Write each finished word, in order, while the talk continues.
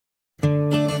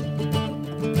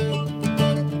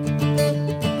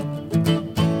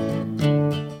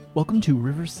Welcome to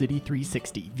River City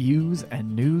 360, views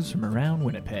and news from around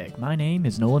Winnipeg. My name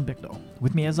is Nolan Bicknell.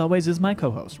 With me as always is my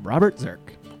co-host, Robert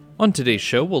Zirk. On today's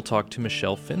show, we'll talk to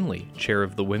Michelle Finley, chair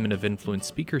of the Women of Influence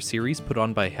speaker series put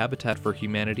on by Habitat for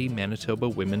Humanity Manitoba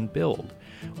Women Build.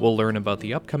 We'll learn about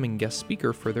the upcoming guest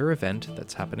speaker for their event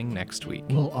that's happening next week.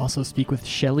 We'll also speak with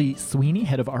Shelley Sweeney,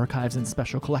 head of Archives and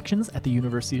Special Collections at the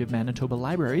University of Manitoba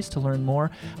Libraries, to learn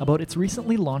more about its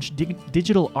recently launched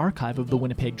digital archive of the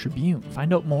Winnipeg Tribune.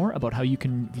 Find out more about how you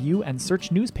can view and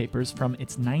search newspapers from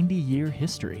its 90-year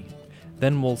history.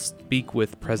 Then we'll speak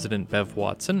with President Bev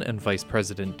Watson and Vice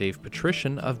President Dave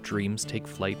Patrician of Dreams Take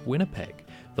Flight Winnipeg.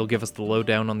 They'll give us the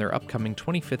lowdown on their upcoming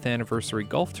 25th anniversary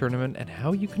golf tournament and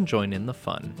how you can join in the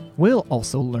fun. We'll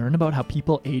also learn about how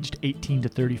people aged 18 to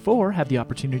 34 have the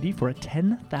opportunity for a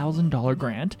 $10,000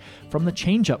 grant from the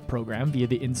Change Up program via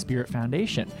the In Spirit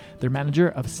Foundation. Their manager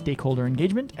of stakeholder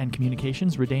engagement and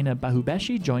communications, Radena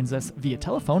Bahubeshi, joins us via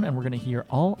telephone, and we're going to hear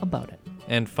all about it.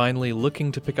 And finally,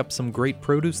 looking to pick up some great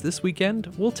produce this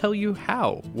weekend? We'll tell you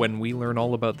how when we learn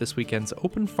all about this weekend's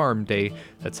Open Farm Day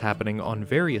that's happening on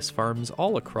various farms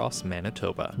all across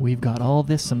Manitoba. We've got all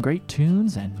this, some great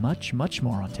tunes, and much, much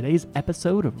more on today's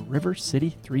episode of River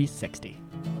City 360.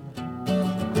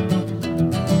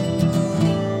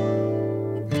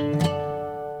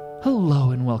 Hello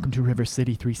and welcome to River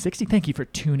City 360. Thank you for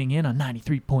tuning in on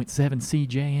 93.7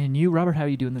 CJNU. Robert, how are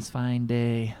you doing this fine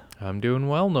day? I'm doing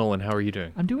well, Nolan. How are you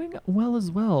doing? I'm doing well as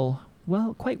well.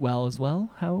 Well, quite well as well.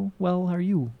 How well are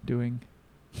you doing?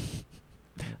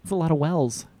 It's a lot of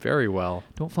wells. Very well.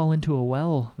 Don't fall into a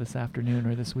well this afternoon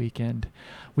or this weekend.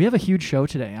 We have a huge show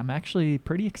today. I'm actually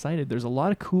pretty excited. There's a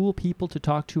lot of cool people to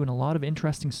talk to and a lot of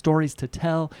interesting stories to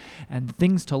tell and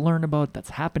things to learn about that's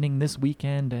happening this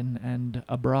weekend and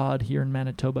abroad here in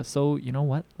Manitoba. So, you know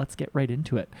what? Let's get right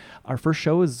into it. Our first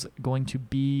show is going to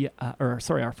be, our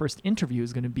first interview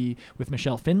is going to be with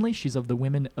Michelle Finley. She's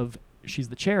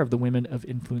the chair of the Women of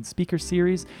Influence speaker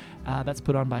series. That's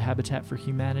put on by Habitat for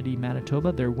Humanity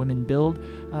Manitoba, their Women Build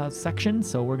section.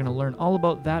 So we're going to learn all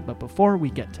about that. But before we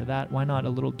get to that, why not a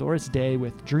little Doris Day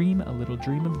with Dream, a Little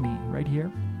Dream of Me, right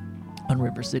here on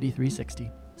River City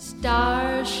 360.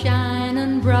 Stars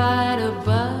shining bright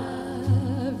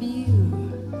above you.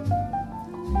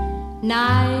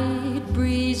 Night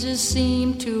breezes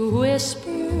seem to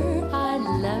whisper, I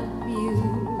love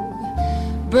you.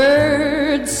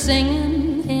 Birds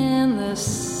singing in the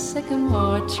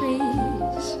sycamore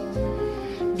trees.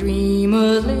 Dream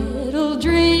a little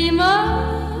dream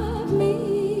of me.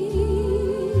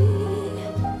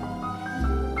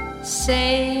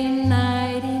 Say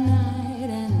nighty-night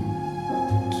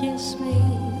and kiss me.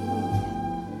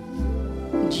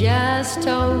 Just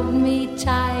hold me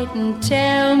tight and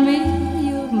tell me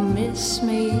you'll miss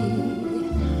me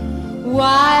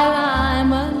while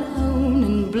I'm alone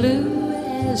and blue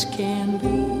as can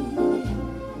be.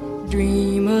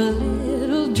 Dream a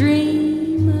little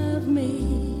dream of me.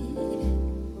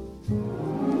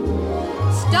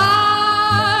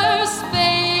 Stars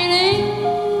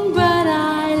fading, but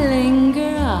I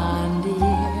linger on,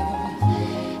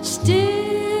 dear,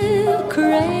 still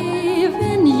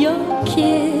craving your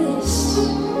kiss.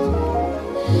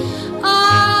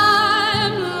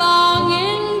 I'm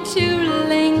longing to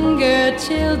linger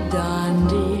till dawn,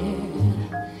 dear,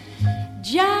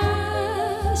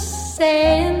 just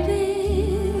saying this.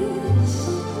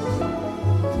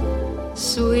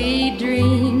 Sweet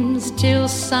dreams till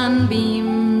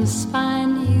sunbeams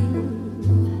find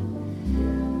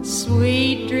you.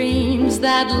 Sweet dreams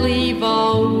that leave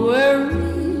all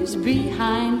worries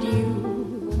behind you.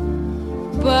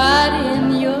 But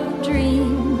in your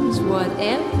dreams,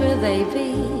 whatever they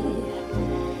be,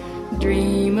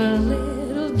 dream a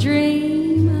little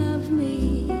dream of me.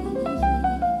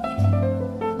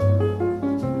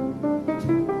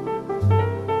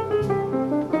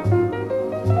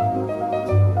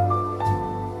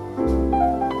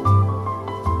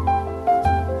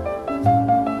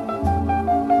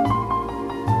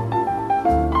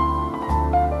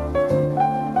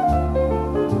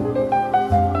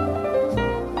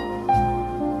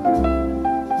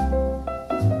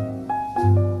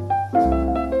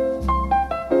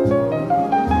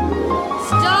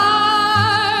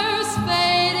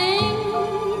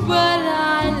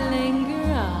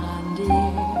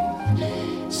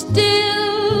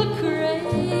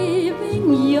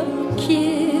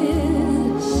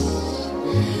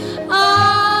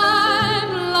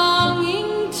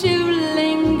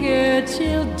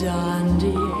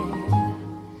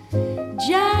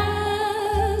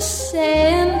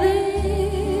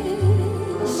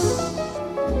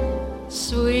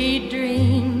 Sweet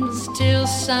dreams till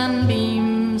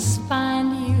sunbeams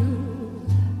find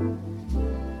you.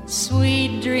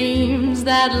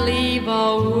 that leave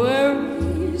all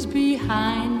worries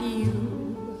behind you.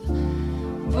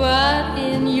 But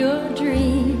in your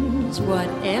dreams,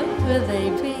 whatever they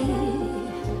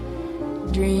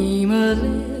be, dream a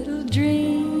little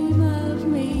dream of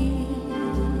me.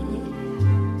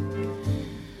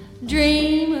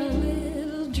 Dream a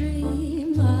little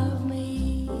dream of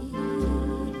me.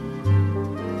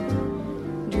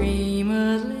 Dream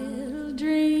a little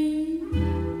dream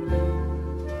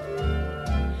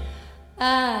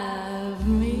of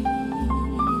me.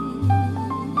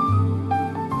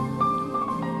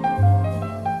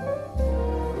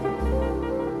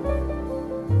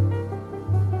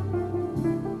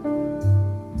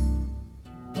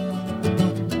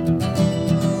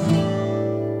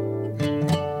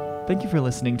 Thank you for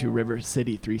listening to River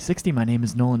City 360. My name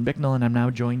is Nolan Bicknell, and I'm now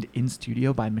joined in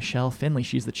studio by Michelle Finley.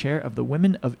 She's the chair of the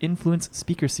Women of Influence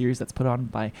speaker series that's put on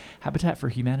by Habitat for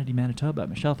Humanity Manitoba.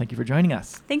 Michelle, thank you for joining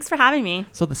us. Thanks for having me.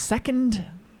 So the second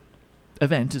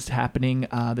event is happening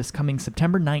this coming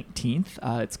September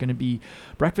 19th. It's going to be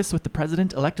breakfast with the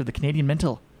president-elect of the Canadian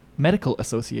Medical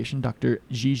Association, Dr.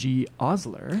 Gigi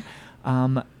Osler.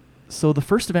 So the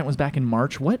first event was back in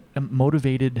March. What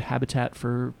motivated Habitat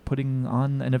for putting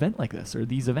on an event like this, or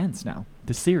these events now,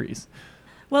 this series?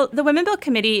 Well, the Women Build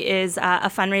Committee is a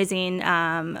fundraising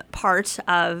part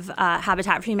of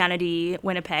Habitat for Humanity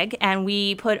Winnipeg, and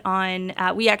we put on,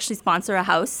 we actually sponsor a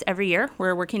house every year.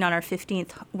 We're working on our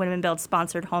 15th Women Build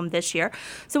sponsored home this year.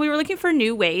 So we were looking for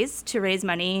new ways to raise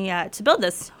money to build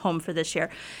this home for this year.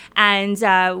 And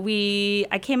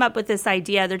I came up with this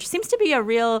idea. There just seems to be a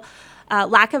real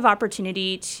lack of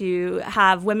opportunity to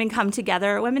have women come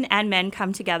together, women and men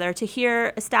come together to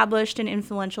hear established and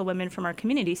influential women from our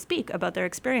community speak about their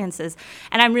experiences.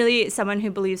 And I'm really someone who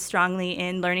believes strongly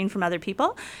in learning from other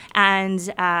people and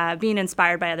being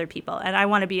inspired by other people. And I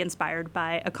want to be inspired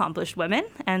by accomplished women.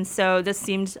 And so this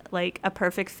seemed like a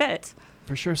perfect fit.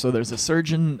 For sure. So there's a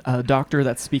surgeon doctor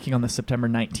that's speaking on the September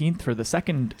 19th for the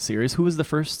second series. Who was the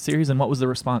first series, and what was the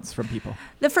response from people?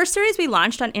 The first series we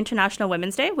launched on International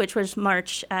Women's Day, which was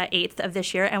March 8th of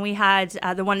this year, and we had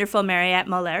the wonderful Mariette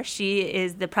Moller. She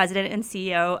is the president and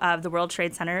CEO of the World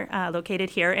Trade Center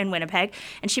located here in Winnipeg,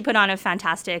 and she put on a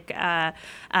fantastic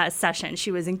session.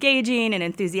 She was engaging and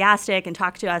enthusiastic and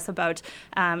talked to us about,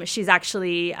 she's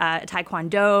actually a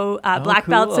Taekwondo black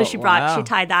belt, so she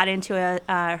tied that into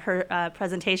her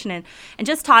presentation and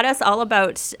just taught us all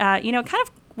about, kind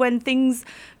of when things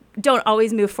don't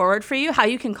always move forward for you, how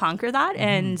you can conquer that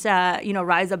and,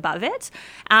 rise above it.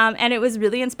 And it was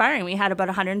really inspiring. We had about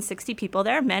 160 people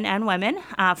there, men and women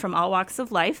from all walks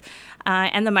of life.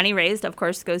 And the money raised, of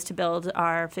course, goes to build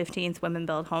our 15th Women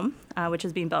Build home, which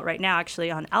is being built right now, actually,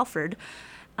 on Alfred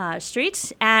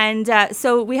Street. And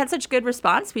so we had such good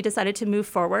response, we decided to move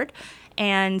forward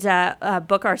and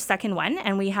book our second one.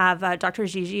 And we have Dr.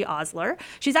 Gigi Osler.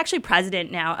 She's actually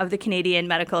president now of the Canadian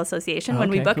Medical Association. When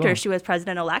we booked her, she was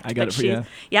president-elect. I got it for you.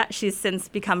 Yeah, she's since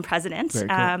become president. Very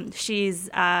cool. She's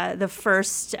the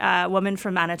first woman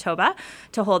from Manitoba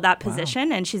to hold that position.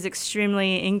 Wow. And she's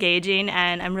extremely engaging.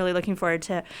 And I'm really looking forward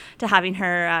to having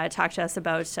her talk to us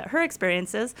about her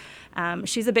experiences.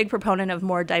 She's a big proponent of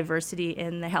more diversity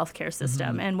in the healthcare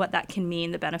system and what that can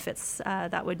mean, the benefits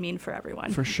that would mean for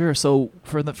everyone. For sure. So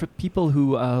for people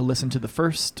who listened to the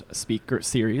first speaker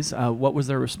series, what was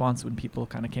their response when people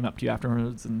kind of came up to you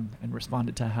afterwards and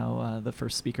responded to how the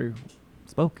first speaker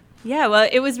spoke? Yeah, well,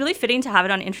 it was really fitting to have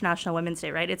it on International Women's Day,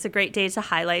 right? It's a great day to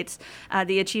highlight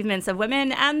the achievements of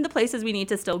women and the places we need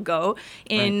to still go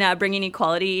in bringing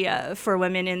equality for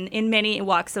women in many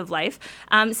walks of life.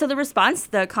 So the response,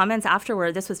 the comments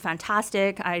afterward, this was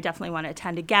fantastic. I definitely want to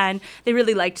attend again. They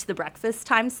really liked the breakfast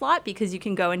time slot because you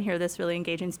can go and hear this really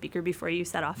engaging speaker before you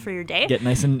set off for your day. Get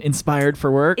nice and inspired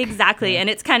for work. Exactly,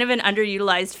 and it's kind of an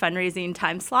underutilized fundraising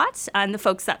time slot. And the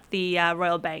folks at the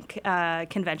Royal Bank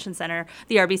Convention Center,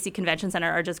 the RBC Convention Center,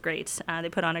 are just great. They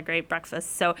put on a great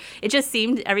breakfast. So it just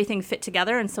seemed everything fit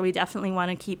together. And so we definitely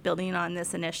want to keep building on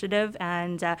this initiative.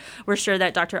 And we're sure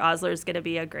that Dr. Osler is going to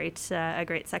be a great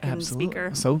second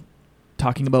speaker. So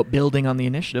talking about building on the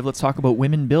initiative, let's talk about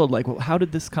Women Build. Like, well, how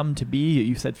did this come to be?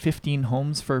 You said 15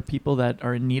 homes for people that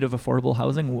are in need of affordable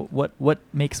housing. What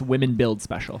makes Women Build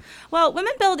special? Well,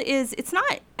 Women Build it's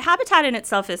not, Habitat in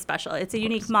itself is special. It's a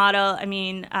unique model. I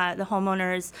mean, the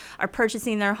homeowners are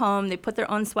purchasing their home. They put their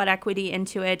own sweat equity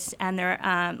into it. And they're,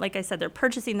 like I said, they're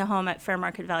purchasing the home at fair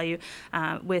market value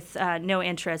with no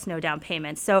interest, no down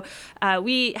payment. So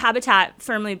Habitat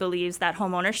firmly believes that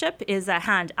home ownership is a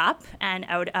hand up and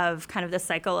out of kind of the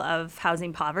cycle of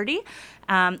housing poverty.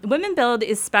 Women Build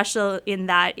is special in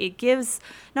that it gives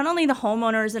not only the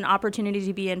homeowners an opportunity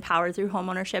to be empowered through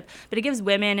homeownership, but it gives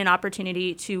women an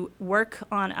opportunity to work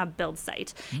on a build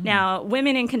site. Now,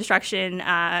 women in construction,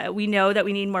 we know that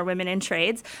we need more women in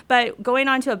trades, but going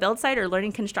onto a build site or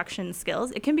learning construction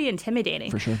skills, it can be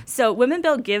intimidating. For sure. So Women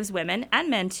Build gives women, and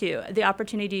men too, the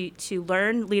opportunity to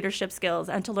learn leadership skills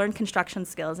and to learn construction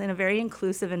skills in a very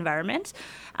inclusive environment.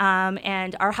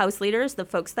 And our house leaders, the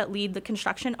folks that lead the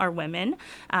construction, are women.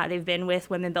 They've been with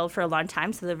Women Build for a long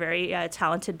time, so they're very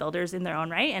talented builders in their own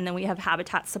right. And then we have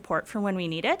Habitat support for when we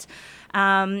need it.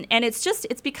 And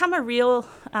it's become a real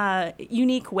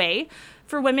unique way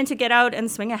for women to get out and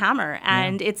swing a hammer.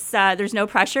 And it's there's no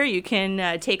pressure. You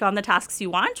can take on the tasks you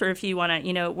want, or if you want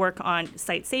to, work on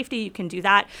site safety, you can do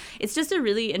that. It's just a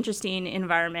really interesting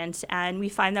environment, and we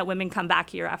find that women come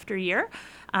back year after year.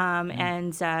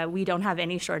 And we don't have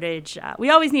any shortage. We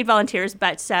always need volunteers,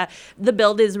 but the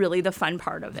build is really the fun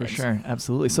part of it. For sure,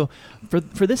 absolutely. So for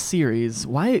this series,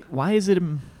 why is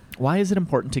it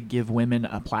important to give women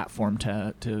a platform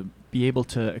to be able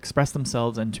to express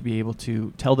themselves and to be able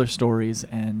to tell their stories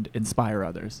and inspire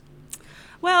others?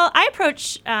 Well, I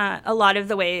approach a lot of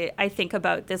the way I think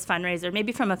about this fundraiser,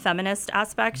 maybe from a feminist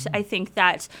aspect. I think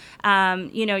that,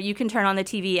 you can turn on the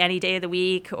TV any day of the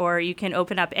week, or you can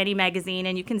open up any magazine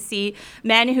and you can see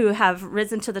men who have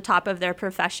risen to the top of their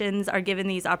professions are given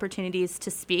these opportunities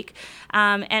to speak.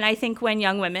 And I think when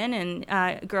young women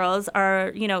and girls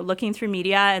are, looking through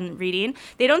media and reading,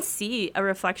 they don't see a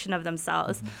reflection of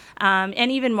themselves.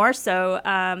 And even more so,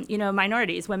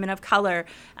 minorities, women of color,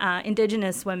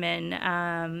 Indigenous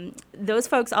women, those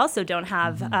folks also don't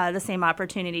have the same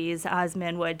opportunities as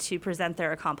men would to present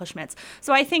their accomplishments.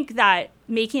 So I think that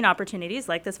making opportunities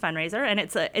like this fundraiser, and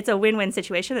it's a win-win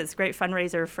situation. It's a great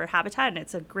fundraiser for Habitat, and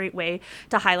it's a great way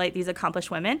to highlight these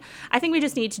accomplished women. I think we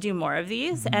just need to do more of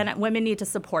these, and women need to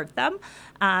support them.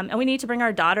 And we need to bring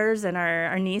our daughters and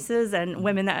our nieces and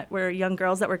women that were young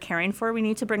girls that we're caring for, we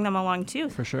need to bring them along too.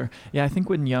 For sure. Yeah, I think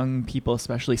when young people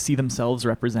especially see themselves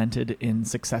represented in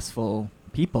successful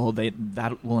people,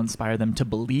 that will inspire them to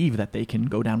believe that they can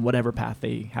go down whatever path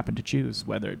they happen to choose,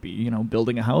 whether it be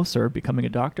building a house or becoming a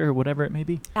doctor or whatever it may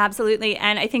be. Absolutely,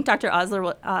 and I think Dr. Osler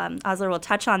will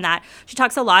touch on that. She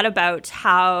talks a lot about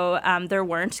how there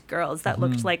weren't girls that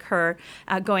looked like her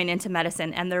going into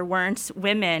medicine, and there weren't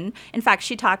women. In fact,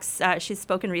 she talks. She's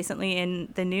spoken recently in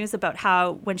the news about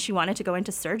how when she wanted to go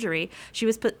into surgery,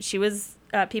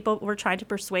 people were trying to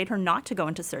persuade her not to go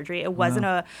into surgery. It wasn't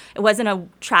a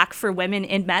track for women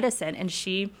in medicine, and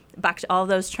she bucked all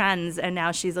those trends, and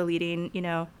now she's a leading,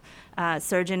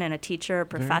 surgeon and a teacher, a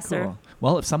professor. Very cool.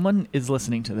 Well, if someone is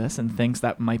listening to this and thinks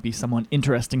that might be someone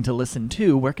interesting to listen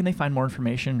to, where can they find more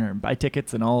information or buy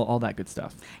tickets and all that good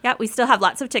stuff? Yeah, we still have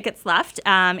lots of tickets left,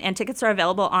 and tickets are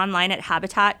available online at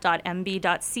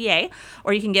habitat.mb.ca,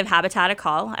 or you can give Habitat a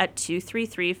call at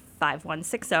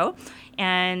 233-5160,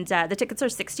 and the tickets are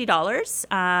 $60,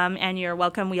 and you're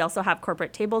welcome. We also have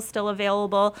corporate tables still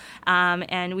available,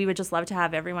 and we would just love to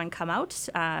have everyone come out.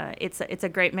 It's a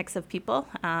great mix of people,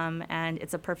 and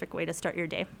it's a perfect way to start your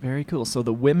day. Very cool. So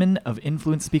the Women of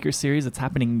Influence Speaker Series, it's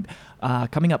happening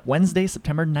coming up Wednesday,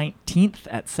 September 19th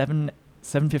at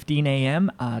 7:15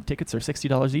 a.m. Tickets are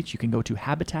 $60 each. You can go to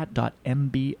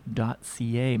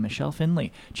habitat.mb.ca. Michelle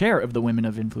Finley, chair of the Women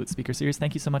of Influence Speaker Series,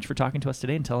 thank you so much for talking to us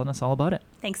today and telling us all about it.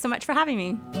 Thanks so much for having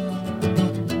me.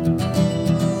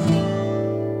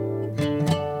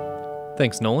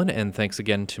 Thanks, Nolan, and thanks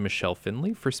again to Michelle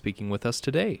Finley for speaking with us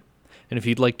today. And if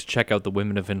you'd like to check out the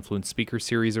Women of Influence Speaker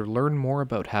Series or learn more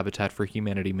about Habitat for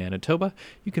Humanity Manitoba,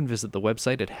 you can visit the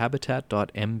website at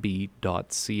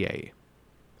habitat.mb.ca.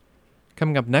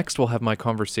 Coming up next, we'll have my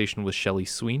conversation with Shelley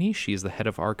Sweeney. She is the head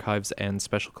of archives and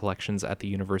special collections at the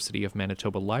University of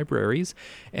Manitoba Libraries,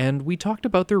 and we talked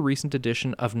about their recent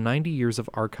edition of 90 Years of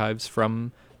Archives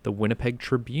from the Winnipeg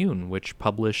Tribune, which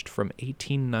published from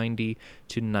 1890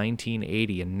 to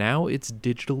 1980, and now it's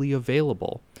digitally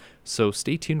available. So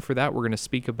stay tuned for that. We're going to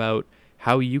speak about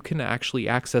how you can actually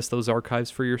access those archives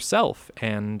for yourself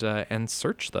and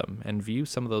search them and view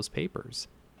some of those papers.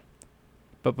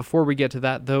 But before we get to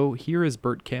that, though, here is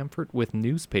Bert Camfort with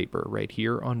Newspaper right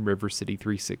here on River City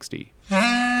 360.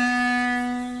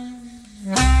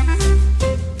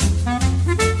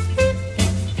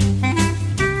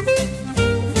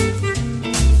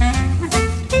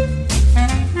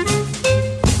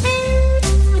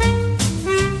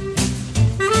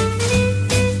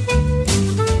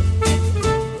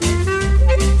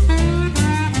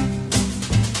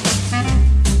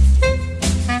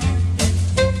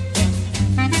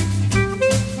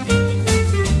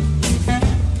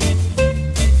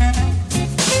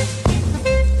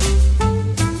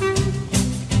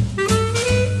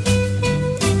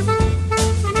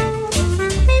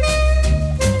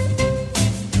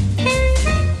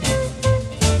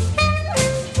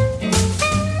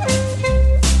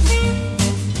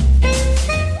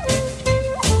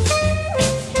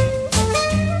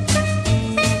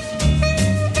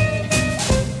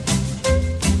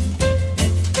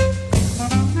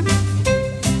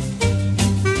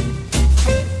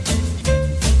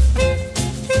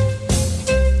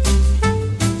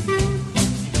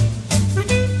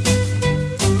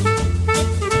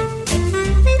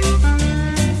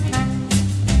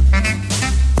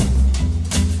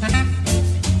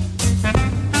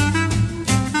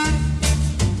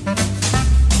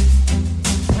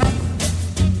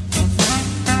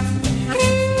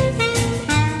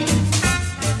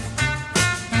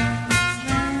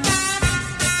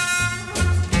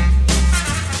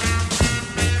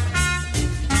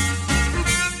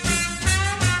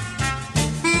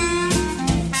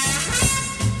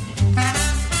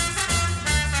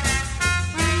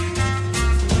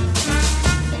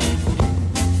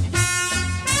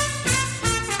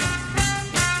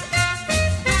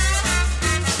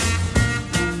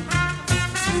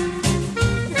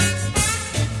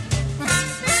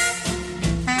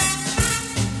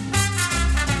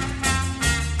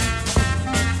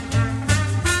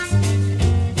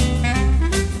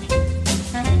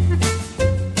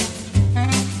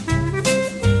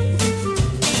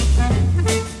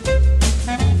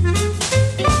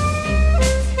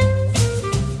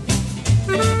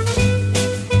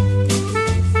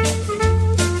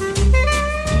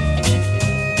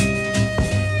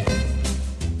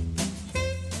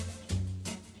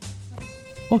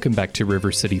 Welcome back to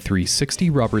River City 360.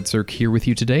 Robert Zirk here with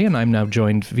you today, and I'm now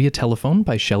joined via telephone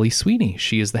by Shelley Sweeney.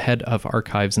 She is the head of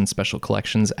Archives and Special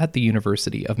Collections at the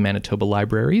University of Manitoba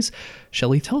Libraries.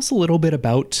 Shelley, tell us a little bit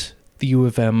about the U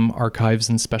of M Archives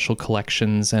and Special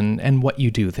Collections and what you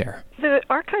do there. The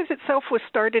archives itself was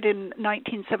started in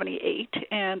 1978,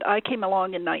 and I came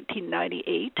along in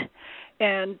 1998.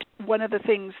 And one of the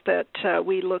things that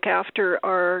we look after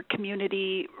are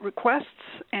community requests,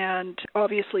 and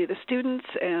obviously the students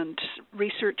and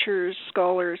researchers,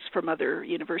 scholars from other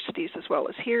universities as well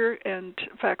as here, and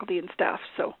faculty and staff.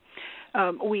 So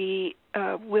we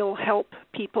will help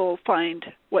people find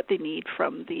what they need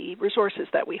from the resources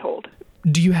that we hold.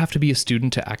 Do you have to be a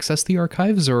student to access the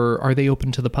archives, or are they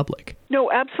open to the public?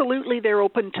 No, absolutely they're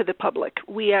open to the public.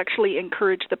 We actually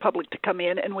encourage the public to come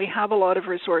in, and we have a lot of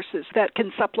resources that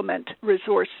can supplement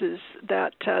resources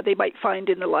that they might find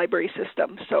in the library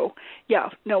system. So,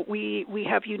 we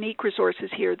have unique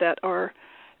resources here that are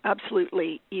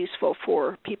absolutely useful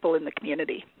for people in the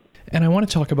community. And I want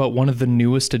to talk about one of the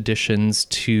newest additions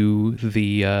to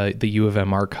the U of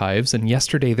M archives. And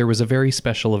yesterday there was a very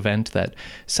special event that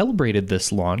celebrated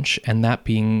this launch, and that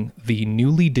being the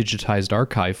newly digitized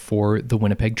archive for the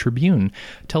Winnipeg Tribune.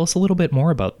 Tell us a little bit more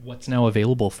about what's now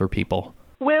available for people.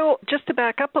 Well, just to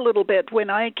back up a little bit, when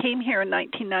I came here in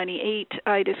 1998,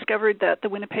 I discovered that the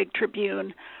Winnipeg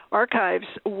Tribune archives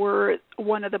were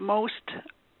one of the most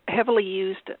heavily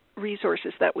used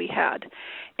resources that we had.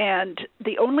 And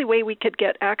the only way we could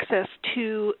get access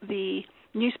to the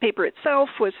newspaper itself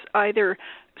was either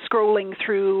scrolling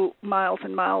through miles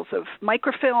and miles of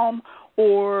microfilm,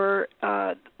 or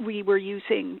we were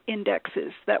using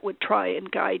indexes that would try and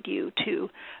guide you to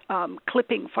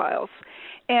clipping files.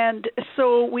 And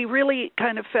so we really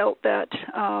kind of felt that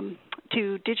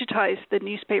to digitize the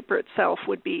newspaper itself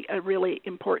would be a really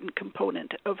important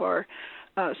component of our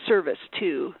service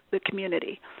to the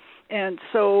community. And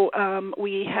so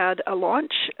we had a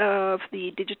launch of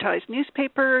the digitized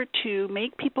newspaper to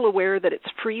make people aware that it's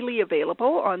freely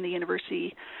available on the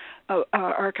University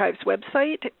Archives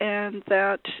website, and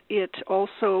that it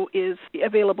also is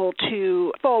available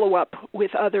to follow up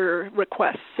with other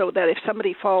requests, so that if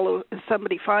somebody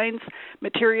finds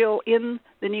material in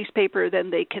the newspaper,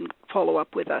 then they can follow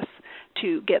up with us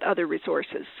to get other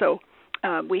resources. So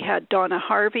we had Donna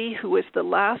Harvey, who was the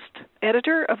last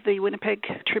editor of the Winnipeg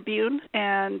Tribune,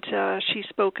 and she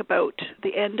spoke about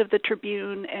the end of the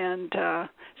Tribune and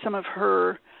some of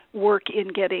her work in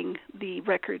getting the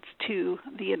records to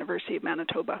the University of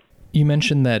Manitoba. You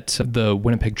mentioned that the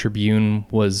Winnipeg Tribune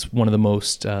was one of the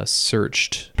most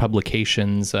searched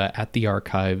publications at the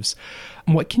archives.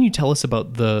 What can you tell us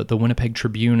about the Winnipeg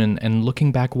Tribune, and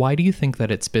looking back, why do you think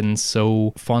that it's been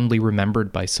so fondly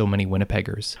remembered by so many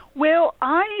Winnipeggers? Well,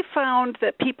 I found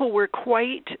that people were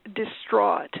quite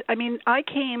distraught. I mean, I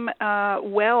came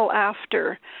well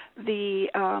after the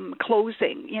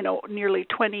closing, nearly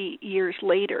 20 years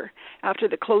later after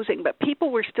the closing, but people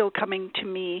were still coming to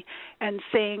me and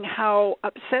saying how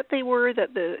upset they were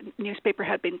that the newspaper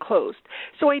had been closed.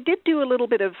 So I did do a little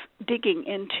bit of digging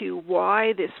into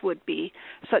why this would be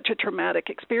such a traumatic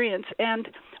experience, and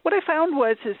what I found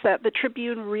is that the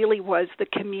Tribune really was the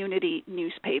community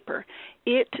newspaper.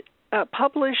 It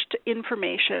published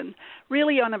information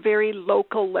really on a very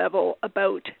local level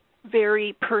about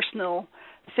very personal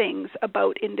things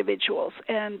about individuals.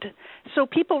 And so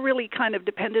people really kind of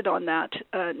depended on that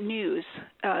news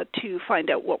to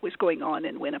find out what was going on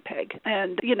in Winnipeg.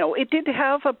 And, it did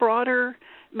have a broader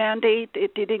mandate.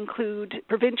 It did include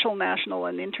provincial, national,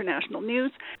 and international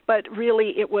news, but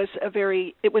really it was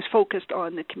focused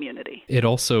on the community. It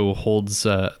also holds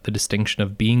the distinction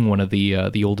of being one of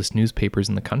the oldest newspapers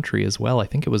in the country as well. I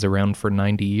think it was around for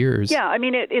 90 years. Yeah, I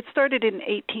mean, it started in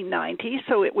 1890,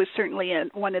 so it was certainly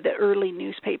one of the early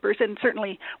newspapers, and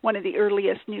certainly one of the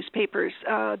earliest newspapers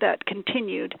that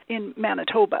continued in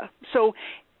Manitoba. So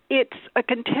it's a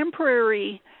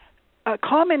contemporary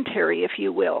commentary, if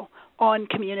you will, on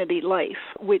community life,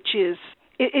 which is,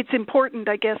 it's important,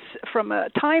 I guess, from a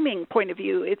timing point of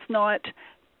view. It's not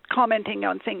commenting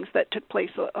on things that took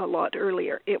place a lot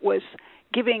earlier. It was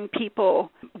giving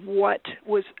people what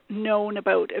was known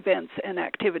about events and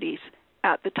activities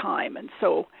at the time. And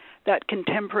so that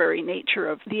contemporary nature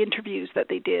of the interviews that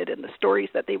they did and the stories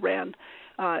that they ran,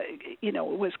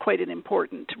 was quite an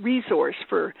important resource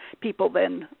for people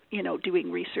then,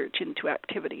 doing research into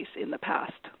activities in the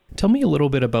past. Tell me a little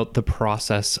bit about the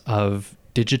process of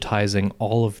digitizing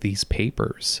all of these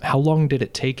papers. How long did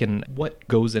it take, and what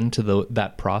goes into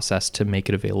that process to make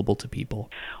it available to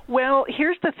people? Well,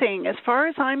 here's the thing. As far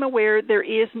as I'm aware, there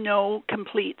is no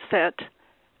complete set,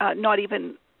 not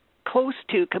even close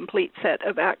to complete set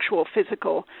of actual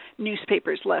physical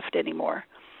newspapers left anymore.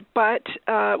 But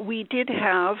we did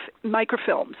have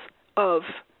microfilms of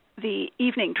the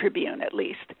Evening Tribune, at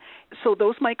least. So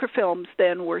those microfilms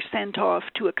then were sent off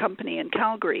to a company in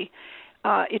Calgary.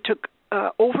 It took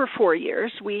over 4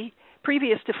 years.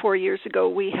 Previous to 4 years ago,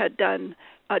 we had done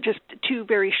just 2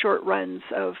 very short runs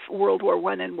of World War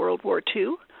I and World War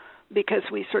II, because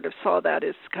we sort of saw that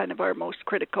as kind of our most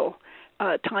critical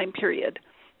time period.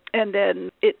 And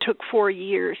then it took 4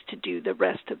 years to do the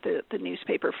rest of the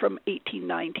newspaper from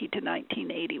 1890 to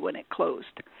 1980 when it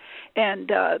closed.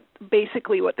 And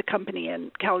basically what the company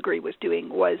in Calgary was doing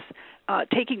was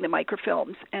taking the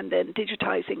microfilms and then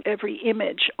digitizing every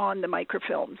image on the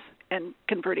microfilms and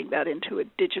converting that into a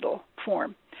digital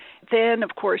form. Then,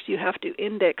 of course, you have to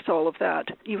index all of that.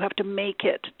 You have to make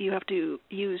it. You have to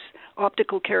use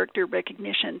optical character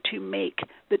recognition to make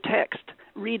the text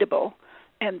readable,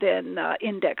 and then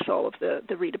index all of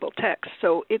the readable text.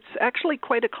 So it's actually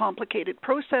quite a complicated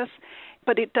process,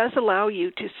 but it does allow you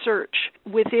to search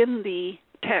within the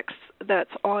text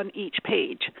that's on each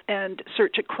page and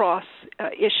search across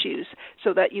issues,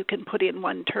 so that you can put in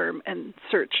one term and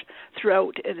search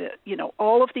throughout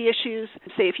all of the issues.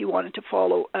 Say if you wanted to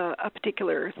follow a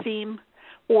particular theme,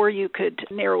 or you could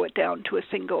narrow it down to a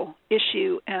single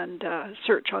issue and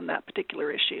search on that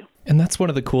particular issue. And that's one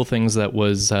of the cool things that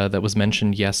was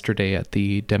mentioned yesterday at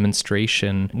the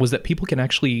demonstration, was that people can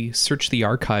actually search the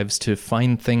archives to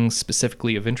find things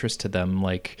specifically of interest to them,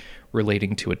 like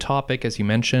relating to a topic, as you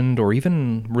mentioned, or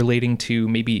even relating to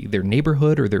maybe their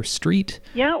neighborhood or their street.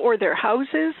 Yeah, or their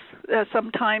houses.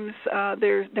 Sometimes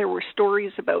there were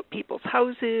stories about people's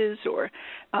houses, or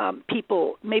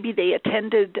people, maybe they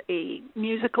attended a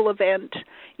musical event,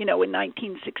 in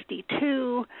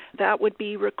 1962. That would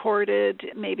be recorded.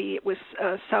 Maybe it was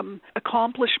some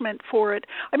accomplishment for it.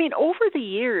 I mean, over the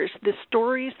years, the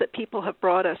stories that people have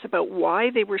brought us about why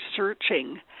they were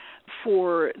searching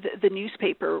for the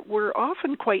newspaper were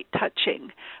often quite touching.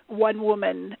 One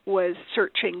woman was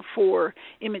searching for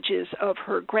images of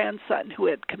her grandson who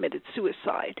had committed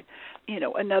suicide.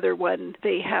 Another one,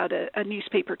 they had a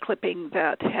newspaper clipping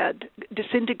that had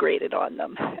disintegrated on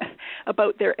them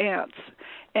about their aunts.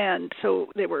 And so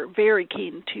they were very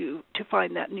keen to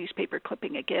find that newspaper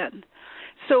clipping again.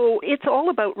 So it's all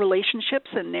about relationships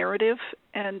and narrative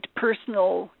and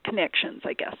personal connections,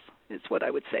 I guess, is what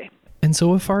I would say. And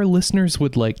so if our listeners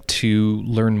would like to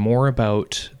learn more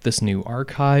about this new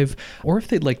archive, or if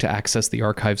they'd like to access the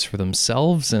archives for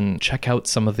themselves and check out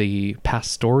some of the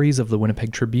past stories of the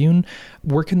Winnipeg Tribune,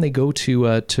 where can they go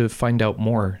to find out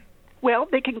more? Well,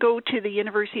 they can go to the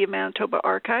University of Manitoba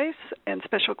Archives and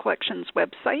Special Collections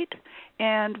website,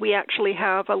 and we actually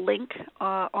have a link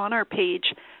on our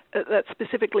page that's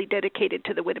specifically dedicated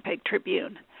to the Winnipeg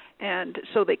Tribune. And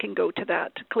so they can go to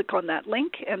that, click on that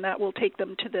link, and that will take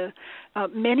them to the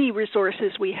many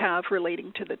resources we have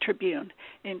relating to the Tribune,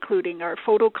 including our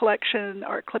photo collection,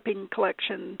 our clipping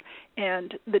collection,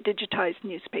 and the digitized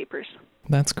newspapers.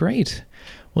 That's great.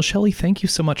 Well, Shelley, thank you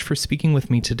so much for speaking with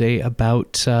me today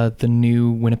about the new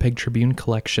Winnipeg Tribune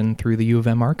collection through the U of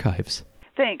M archives.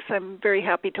 Thanks. I'm very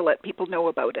happy to let people know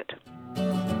about it.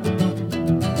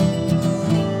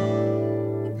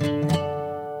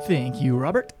 Thank you,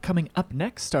 Robert. Coming up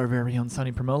next, our very own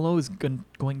Sonny Promolo is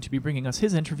going to be bringing us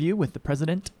his interview with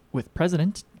President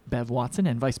Bev Watson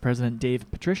and Vice President Dave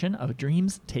Patrician of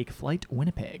Dreams Take Flight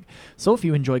Winnipeg. So if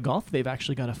you enjoy golf, they've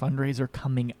actually got a fundraiser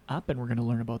coming up, and we're going to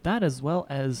learn about that, as well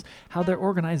as how their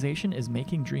organization is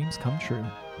making dreams come true.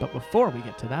 But before we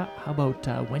get to that, how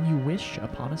about When You Wish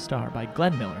Upon a Star by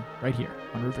Glenn Miller, right here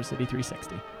on River City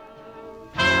 360.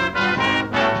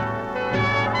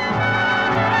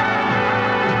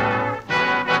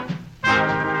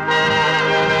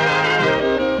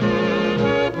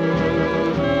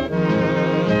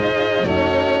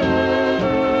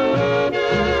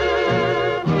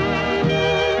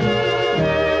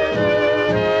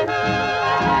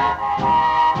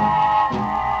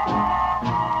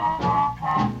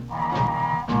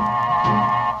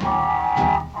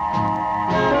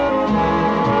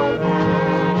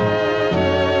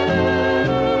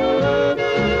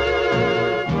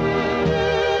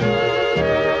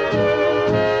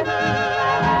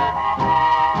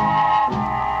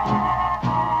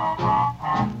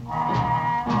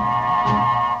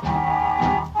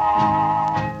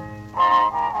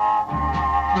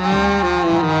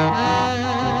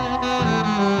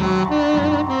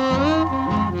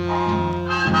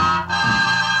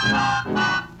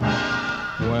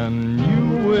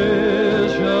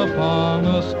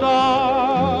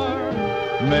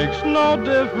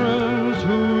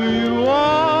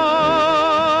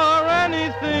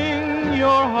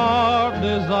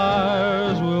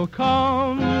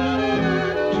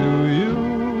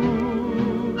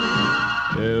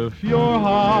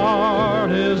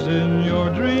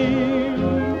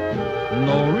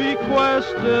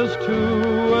 is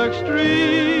too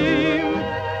extreme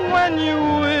when you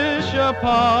wish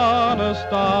upon a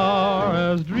star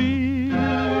as dreamers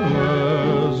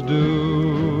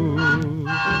do.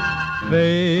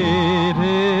 Fate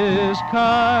is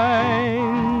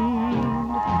kind.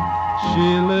 She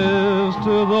lives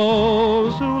to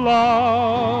those who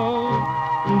love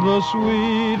the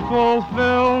sweet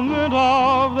fulfillment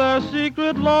of their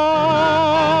secret longing.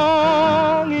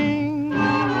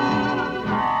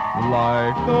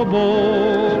 Like a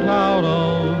bolt out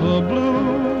of the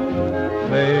blue,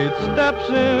 fate steps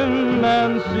in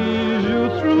and sees you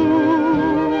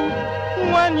through.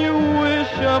 When you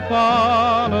wish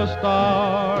upon a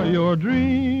star, your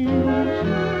dreams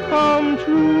come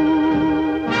true.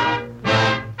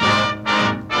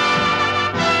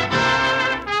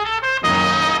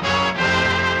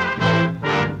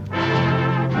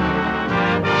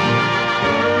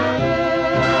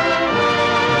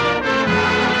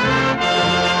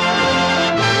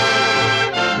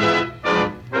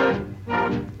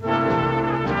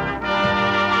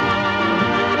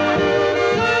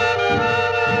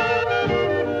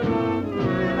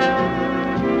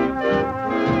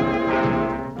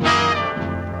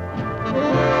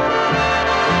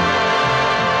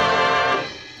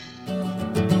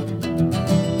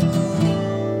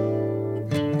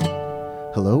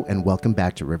 Hello and welcome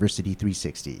back to River City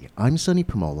 360. I'm Sonny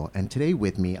Pomolo, and today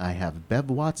with me I have Bev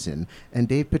Watson and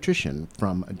Dave Patrician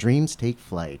from Dreams Take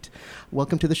Flight.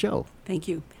 Welcome to the show. Thank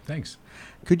you. Thanks.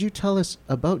 Could you tell us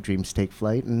about Dreams Take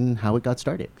Flight and how it got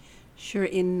started? Sure.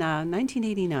 In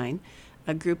 1989,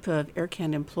 a group of Air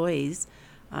Canada employees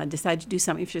decided to do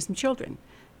something for some children.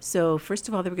 So first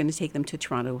of all, they were going to take them to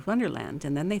Toronto Wonderland,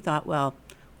 and then they thought, well,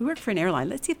 we work for an airline.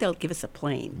 Let's see if they'll give us a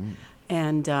plane.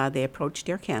 And they approached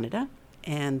Air Canada,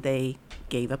 and they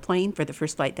gave a plane for the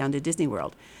first flight down to Disney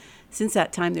World. Since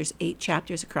that time, there's 8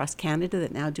 chapters across Canada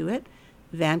that now do it.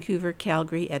 Vancouver,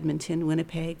 Calgary, Edmonton,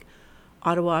 Winnipeg,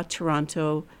 Ottawa,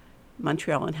 Toronto,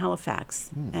 Montreal, and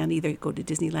Halifax. And either go to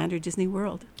Disneyland or Disney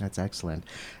World. That's excellent.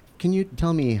 Can you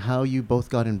tell me how you both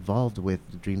got involved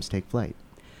with Dreams Take Flight?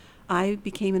 I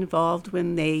became involved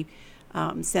when they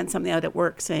sent something out at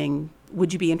work saying,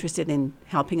 would you be interested in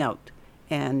helping out?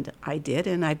 And I did,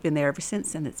 and I've been there ever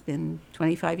since, and it's been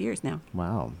 25 years now.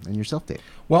 Wow. And yourself, Dave?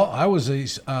 Well, I was a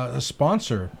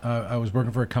sponsor. I was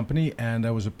working for a company, and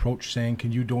I was approached saying,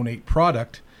 can you donate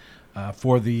product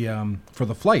for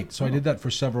the flight? So I did that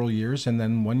for several years, and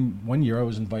then one year I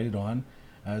was invited on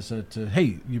as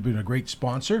hey, you've been a great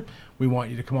sponsor. We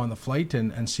want you to come on the flight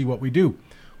and see what we do.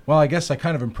 Well, I guess I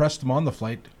kind of impressed them on the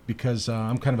flight because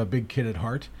I'm kind of a big kid at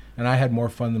heart. And I had more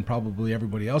fun than probably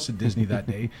everybody else at Disney that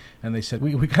day. And they said,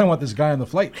 we kind of want this guy on the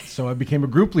flight. So I became a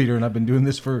group leader, and I've been doing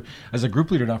this as a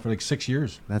group leader now for like 6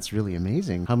 years. That's really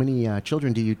amazing. How many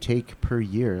children do you take per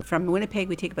year? From Winnipeg,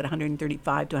 we take about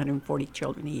 135 to 140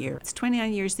 children a year. It's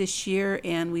 29 years this year,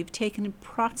 and we've taken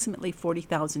approximately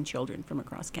 40,000 children from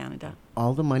across Canada.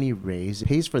 All the money raised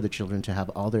pays for the children to have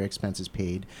all their expenses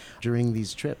paid during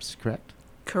these trips, correct?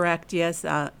 Correct, yes.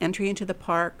 Entry into the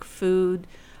park, food.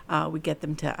 We get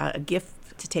them to a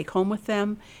gift to take home with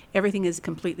them. Everything is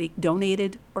completely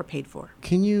donated or paid for.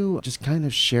 Can you just kind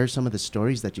of share some of the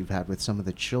stories that you've had with some of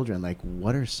the children? Like,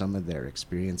 what are some of their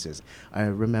experiences? I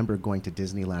remember going to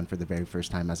Disneyland for the very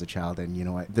first time as a child, and you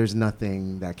know what? There's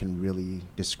nothing that can really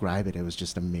describe it. It was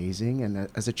just amazing. And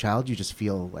as a child, you just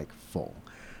feel like full.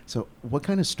 So what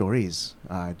kind of stories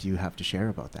do you have to share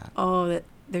about that? Oh,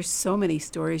 there's so many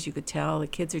stories you could tell. The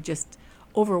kids are just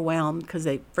overwhelmed because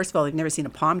first of all, they've never seen a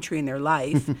palm tree in their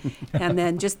life. And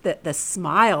then just the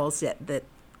smiles that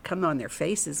come on their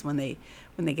faces when they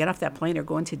get off that plane or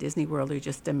go into Disney World are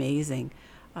just amazing.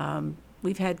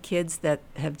 We've had kids that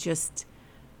have just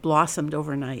blossomed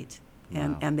overnight.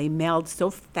 And, Wow. and they meld so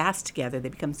fast together. They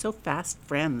become so fast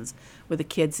friends with the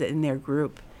kids in their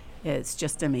group. It's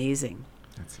just amazing.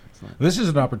 That's excellent. This is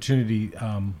an opportunity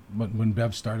when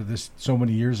Bev started this so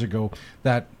many years ago,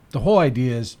 that the whole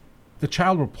idea is the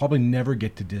child will probably never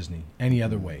get to Disney any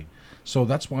other way. So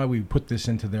that's why we put this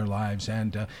into their lives.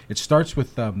 And it starts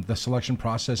with the selection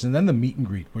process and then the meet and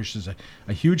greet, which is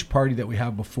a huge party that we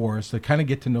have before us to kind of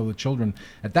get to know the children.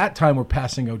 At that time, we're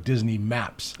passing out Disney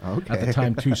maps at the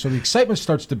time, too. So the excitement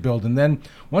starts to build. And then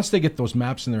once they get those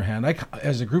maps in their hand,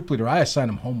 as a group leader, I assign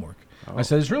them homework. I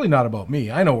said, it's really not about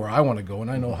me. I know where I want to go, and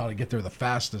I know how to get there the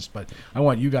fastest, but I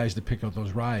want you guys to pick out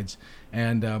those rides.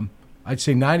 And I'd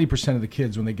say 90% of the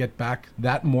kids, when they get back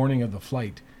that morning of the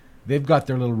flight, they've got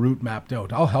their little route mapped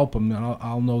out. I'll help them, and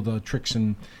I'll know the tricks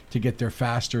to get there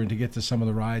faster and to get to some of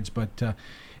the rides. But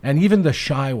and even the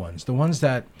shy ones, the ones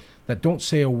that that don't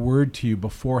say a word to you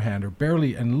beforehand or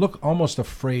barely, and look almost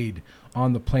afraid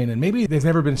on the plane. And maybe they've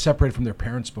never been separated from their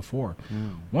parents before.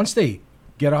 Once they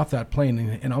get off that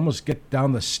plane and almost get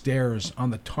down the stairs on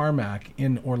the tarmac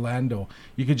in Orlando,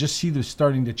 you could just see them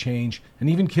starting to change. And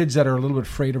even kids that are a little bit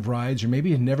afraid of rides, or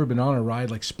maybe have never been on a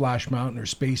ride like Splash Mountain or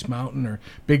Space Mountain or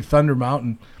Big Thunder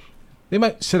Mountain, they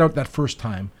might sit out that first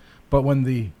time. But when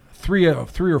the three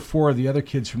or four of the other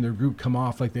kids from their group come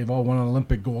off like they've all won an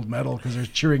Olympic gold medal because they're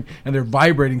cheering and they're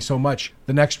vibrating so much,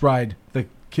 the next ride, the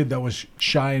kid that was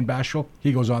shy and bashful,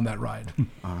 he goes on that ride.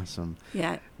 Awesome.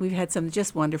 Yeah, we've had some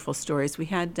just wonderful stories. We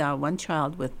had one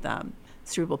child with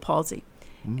cerebral palsy,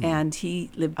 and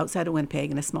he lived outside of Winnipeg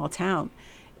in a small town,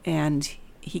 and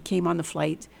he came on the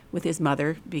flight with his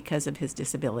mother because of his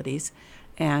disabilities,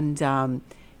 and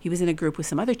he was in a group with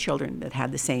some other children that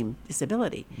had the same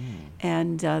disability.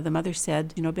 And the mother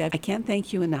said, you know, Bev, I can't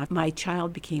thank you enough. My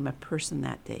child became a person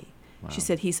that day. Wow. She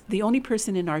said, he's the only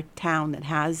person in our town that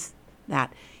has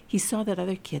that. He saw that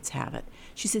other kids have it.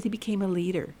 She said he became a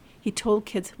leader. He told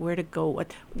kids where to go.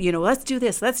 What, you know, let's do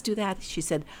this, let's do that. She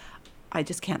said, I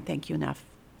just can't thank you enough.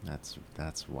 That's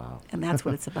wow. And that's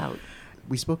what it's about.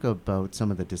 We spoke about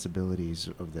some of the disabilities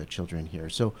of the children here.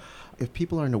 So if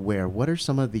people aren't aware, what are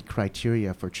some of the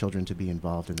criteria for children to be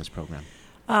involved in this program?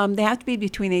 They have to be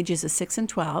between ages of 6 and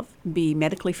 12, be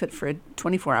medically fit for a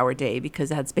 24-hour day, because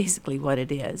that's basically what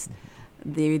it is.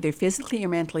 They're either physically or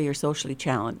mentally or socially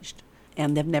challenged,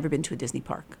 and they've never been to a Disney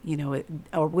park, you know,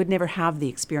 or would never have the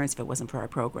experience if it wasn't for our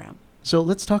program. So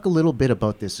let's talk a little bit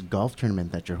about this golf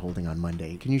tournament that you're holding on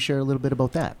Monday. Can you share a little bit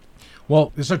about that?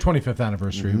 Well, this is our 25th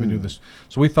anniversary. We do this.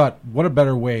 So we thought, what a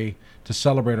better way to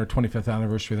celebrate our 25th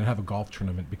anniversary than have a golf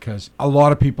tournament, because a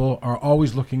lot of people are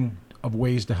always looking of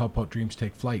ways to help out Dreams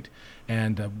Take Flight.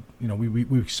 And, you know,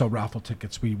 we sell raffle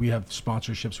tickets. We have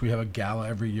sponsorships. We have a gala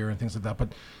every year and things like that.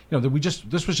 But, you know,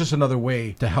 this was just another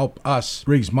way to help us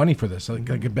raise money for this.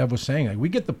 Like Bev was saying, like, we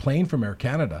get the plane from Air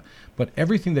Canada, but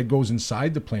everything that goes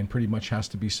inside the plane pretty much has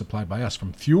to be supplied by us,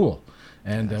 from fuel.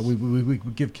 And yes. We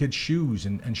give kids shoes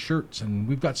and shirts, and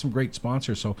we've got some great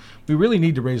sponsors. So we really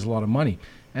need to raise a lot of money.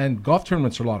 And golf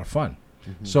tournaments are a lot of fun.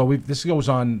 So this goes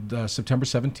on September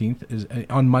 17th, is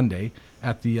on Monday,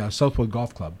 at the Southwood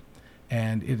Golf Club.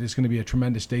 And it is going to be a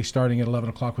tremendous day, starting at 11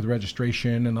 o'clock with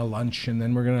registration and a lunch. And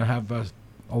then we're going to have a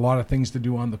lot of things to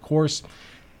do on the course.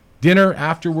 Dinner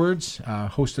afterwards,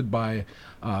 hosted by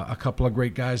a couple of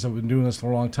great guys that have been doing this for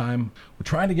a long time. We're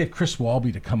trying to get Chris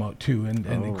Walby to come out too,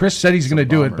 and Chris said he's going to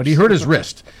do it, but he hurt his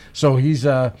wrist, so he's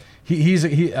I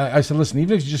said, listen,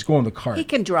 even if you just go in the cart, he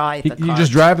can drive. The cart. You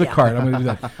just drive the cart. I'm going to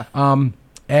do that.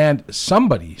 And some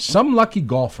lucky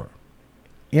golfer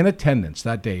in attendance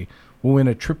that day will win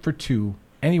a trip for two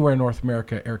anywhere in North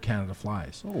America Air Canada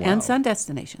flies. Oh, wow. And sun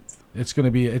destinations. It's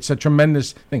a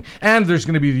tremendous thing. And there's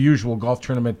going to be the usual golf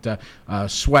tournament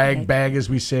swag bag, as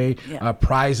we say,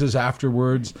 prizes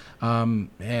afterwards.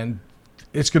 And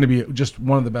it's going to be just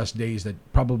one of the best days that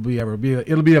probably ever be.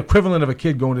 It'll be equivalent of a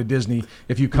kid going to Disney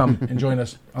if you come and join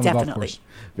us on the golf course.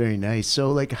 Very nice.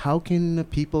 So, like, how can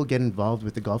people get involved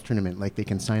with the golf tournament? Like, they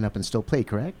can sign up and still play,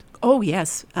 correct? Oh,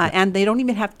 yes. And they don't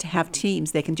even have to have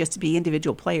teams. They can just be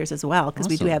individual players as well, because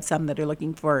we do have some that are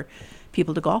looking for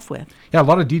people to golf with. Yeah, a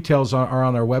lot of details are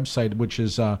on our website, which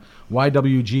is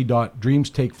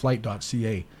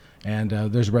ywg.dreamstakeflight.ca. And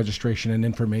there's registration and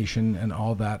information and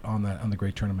all that on the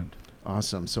great tournament.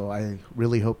 Awesome. So I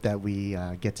really hope that we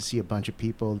get to see a bunch of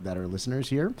people that are listeners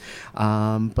here.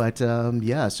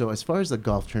 So as far as the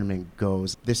golf tournament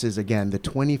goes, this is, again, the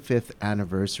 25th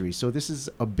anniversary. So this is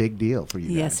a big deal for you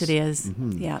guys. Yes, it is.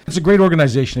 Yeah. It's a great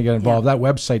organization to get involved. That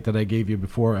website that I gave you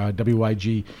before,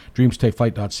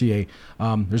 wygdreamstakeflight.ca,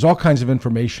 there's all kinds of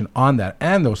information on that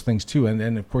and those things too.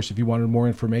 And of course, if you wanted more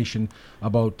information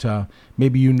about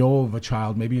maybe you know of a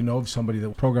child, maybe you know of somebody that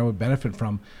the program would benefit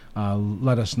from,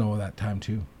 let us know that time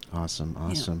too. Awesome.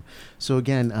 Yeah. So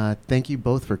again, thank you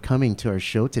both for coming to our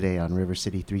show today on River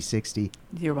City 360.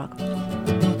 You're welcome.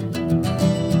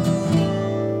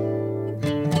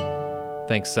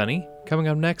 Thanks, Sunny. Coming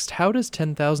up next, how does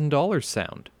 $10,000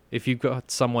 sound? If you've got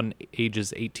someone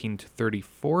ages 18 to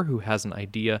 34 who has an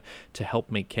idea to help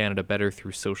make Canada better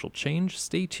through social change,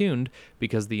 stay tuned,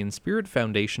 because the Inspirit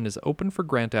Foundation is open for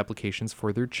grant applications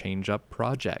for their Change Up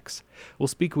projects. We'll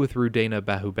speak with Rudena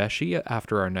Bahubeshi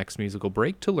after our next musical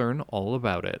break to learn all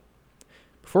about it.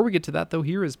 Before we get to that, though,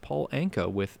 here is Paul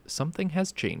Anka with Something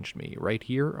Has Changed Me, right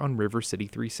here on River City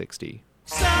 360.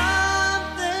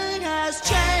 Something has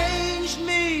changed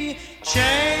me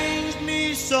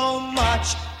so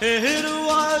much. It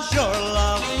was your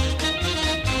love.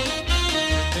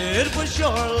 It was your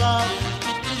love.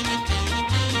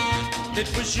 It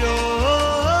was your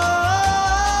love.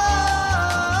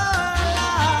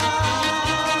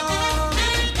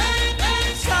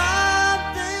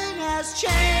 Something has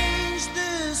changed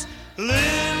this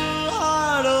little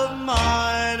heart of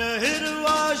mine. It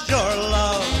was your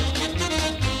love.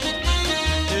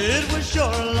 It was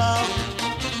your love.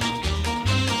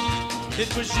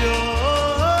 It was your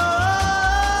love.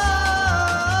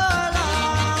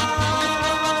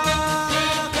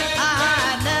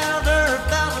 I never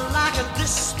felt like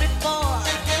this before.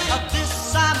 Of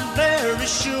this I'm very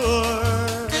sure.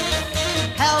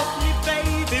 Help me,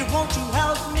 baby, won't you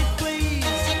help me, please?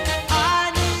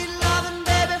 I need loving,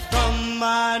 baby, from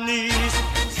my knees.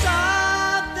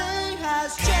 Something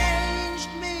has changed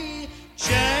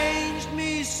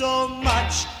me so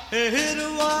much. It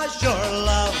was your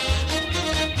love.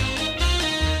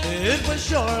 It was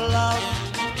your love.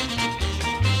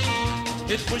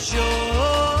 It was your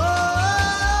love.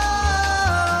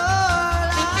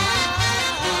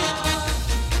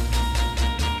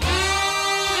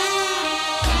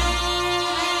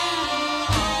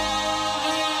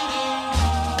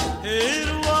 It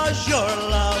was your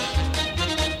love.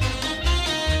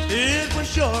 It was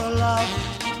your love.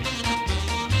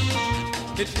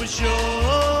 It was your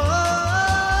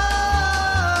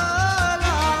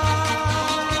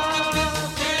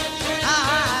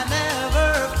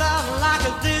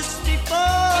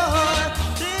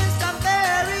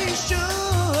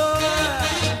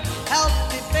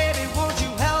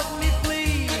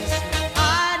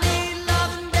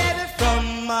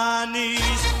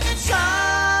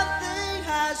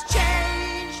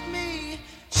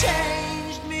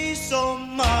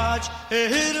It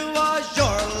was your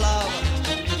love.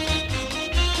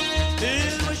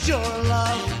 It was your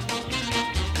love.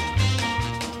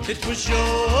 It was your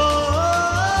love.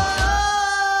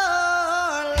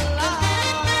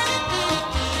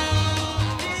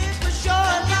 It was your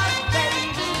love,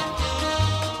 baby.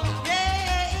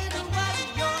 Yeah, it was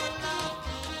your love.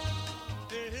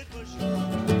 It was your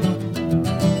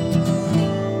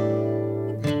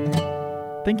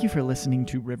Thank you for listening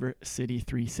to River City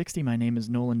 360. My name is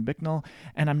Nolan Bicknell,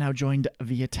 and I'm now joined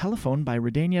via telephone by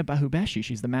Radania Bahubeshi.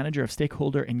 She's the Manager of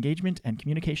Stakeholder Engagement and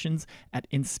Communications at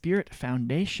InSpirit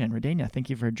Foundation. Radania, thank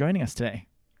you for joining us today.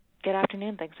 Good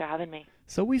afternoon. Thanks for having me.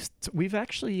 So we've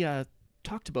actually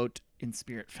talked about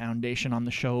InSpirit Foundation on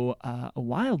the show a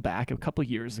while back, a couple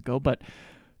years ago, but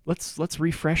let's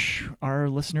refresh our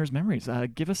listeners' memories.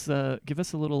 Give us a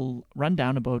little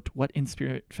rundown about what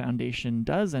InSpirit Foundation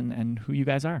does and who you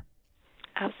guys are.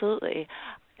 Absolutely.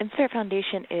 InSpirit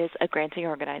Foundation is a granting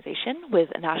organization with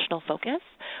a national focus.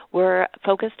 We're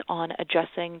focused on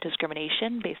addressing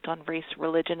discrimination based on race,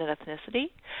 religion, and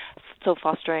ethnicity, so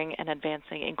fostering and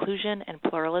advancing inclusion and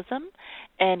pluralism.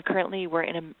 And currently we're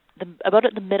in about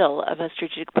at the middle of a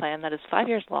strategic plan that is 5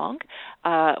 years long,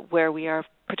 where we are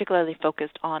particularly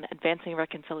focused on advancing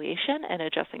reconciliation and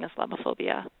addressing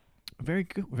Islamophobia. Very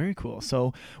good, very cool.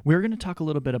 So we're going to talk a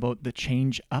little bit about the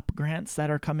Change Up grants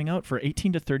that are coming out for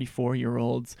 18 to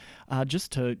 34-year-olds,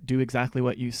 just to do exactly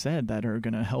what you said, that are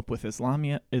going to help with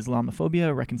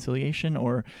Islamophobia, reconciliation,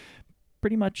 or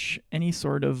pretty much any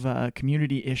sort of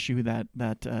community issue that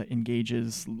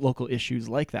engages local issues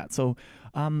like that. So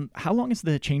how long has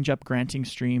the Change Up granting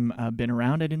stream been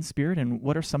around at InSpirit, and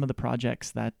what are some of the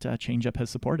projects that Change Up has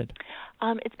supported?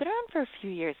 It's been around for a few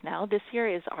years now. This year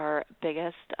is our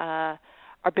biggest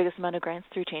amount of grants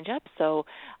through Change Up. So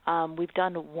we've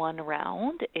done one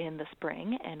round in the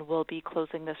spring, and we'll be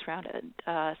closing this round at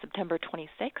September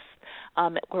 26th,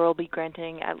 where we'll be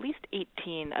granting at least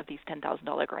 18 of these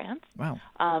 $10,000 grants. Wow.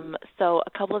 So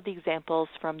a couple of the examples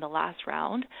from the last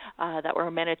round that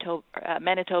were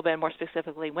Manitoba and more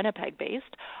specifically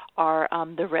Winnipeg-based are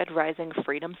the Red Rising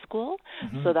Freedom School.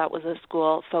 Mm-hmm. So that was a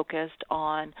school focused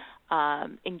on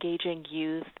engaging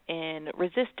youth in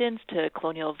resistance to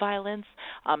colonial violence,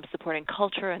 supporting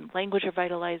culture and language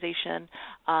revitalization,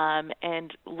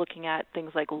 and looking at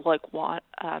things like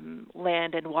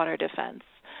land and water defense.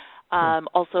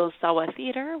 Also Sawa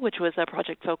Theater, which was a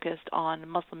project focused on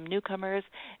Muslim newcomers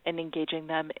and engaging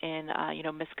them in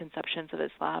misconceptions of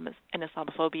Islam and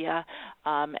Islamophobia,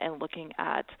 and looking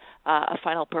at a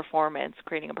final performance,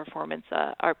 creating a performance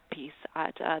art piece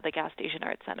at the Gas Station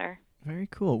Arts Center. Very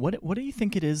cool. What do you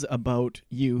think it is about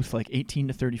youth, like 18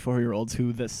 to 34-year-olds,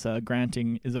 who this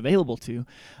granting is available to,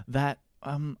 that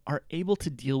are able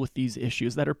to deal with these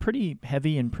issues that are pretty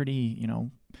heavy and pretty,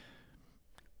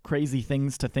 crazy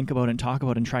things to think about and talk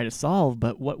about and try to solve?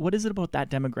 But what is it about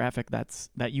that demographic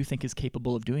that you think is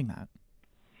capable of doing that?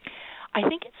 I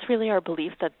think it's really our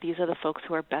belief that these are the folks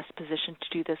who are best positioned to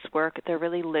do this work. They're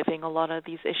really living a lot of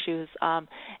these issues, and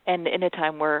in a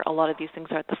time where a lot of these things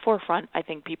are at the forefront, I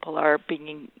think people are being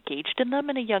engaged in them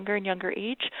in a younger and younger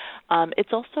age.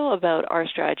 It's also about our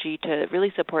strategy to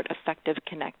really support effective,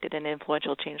 connected, and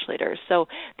influential change leaders. So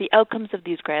the outcomes of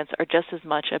these grants are just as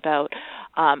much about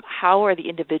how are the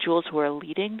individuals who are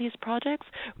leading these projects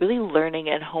really learning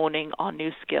and honing on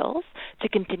new skills to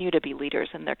continue to be leaders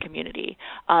in their community.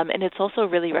 And it's also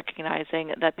really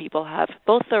recognizing that people have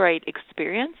both the right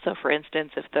experience. So, for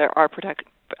instance, if there are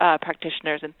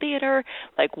practitioners in theater,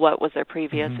 like what was their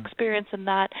previous experience in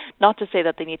that? Not to say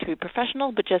that they need to be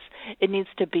professional, but just it needs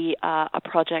to be a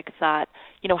project that,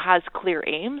 you know, has clear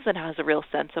aims and has a real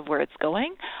sense of where it's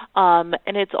going. And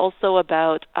it's also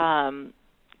about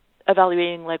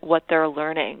evaluating like what they're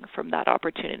learning from that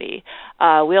opportunity.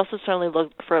 We also certainly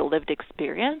look for lived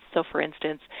experience. So, for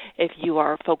instance, if you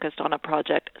are focused on a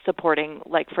project supporting,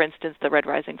 like, for instance, the Red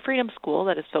Rising Freedom School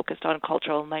that is focused on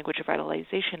cultural and language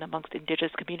revitalization amongst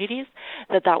Indigenous communities,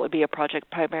 that would be a project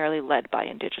primarily led by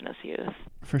Indigenous youth.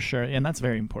 For sure. And that's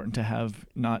very important to have,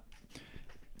 not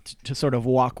to sort of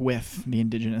walk with the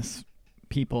Indigenous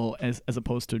people as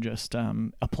opposed to just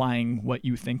applying what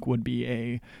you think would be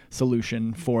a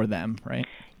solution for them, right?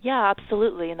 Yeah,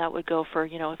 absolutely. And that would go for,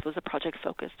 you know, if it was a project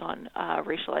focused on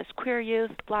racialized queer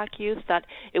youth, Black youth, that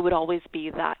it would always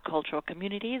be that cultural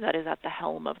community that is at the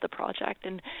helm of the project,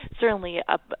 and certainly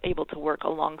able to work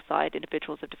alongside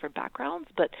individuals of different backgrounds,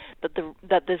 but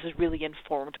that this is really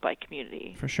informed by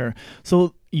community. For sure.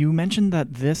 So you mentioned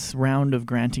that this round of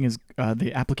granting is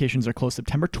the applications are closed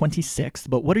September 26th,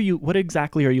 but what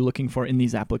exactly are you looking for in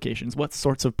these applications? What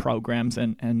sorts of programs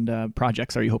and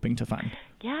projects are you hoping to fund?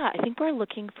 Yeah, I think we're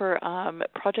looking for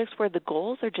projects where the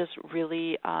goals are just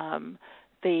really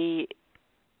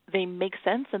they make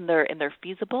sense and they're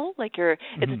feasible. Like it's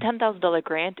a $10,000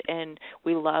 grant, and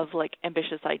we love like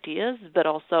ambitious ideas, but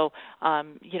also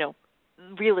you know,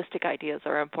 realistic ideas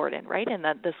are important, right? And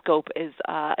that the scope is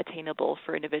attainable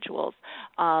for individuals.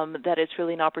 That it's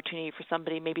really an opportunity for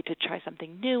somebody maybe to try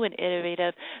something new and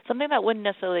innovative, something that wouldn't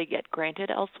necessarily get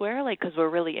granted elsewhere, like, because we're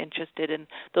really interested in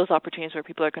those opportunities where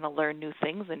people are going to learn new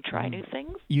things and try new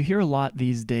things. You hear a lot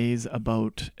these days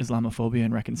about Islamophobia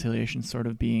and reconciliation sort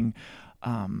of being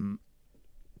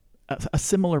a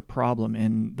similar problem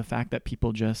in the fact that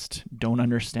people just don't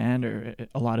understand, or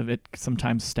a lot of it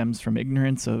sometimes stems from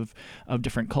ignorance of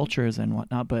different cultures and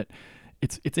whatnot. But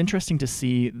it's interesting to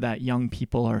see that young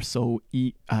people are so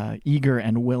eager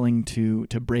and willing to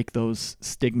break those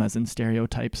stigmas and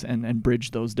stereotypes and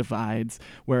bridge those divides,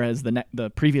 whereas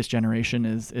the previous generation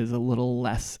is a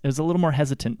little more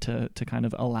hesitant to kind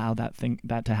of allow that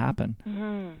to happen.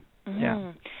 Mm-hmm.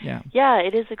 Yeah,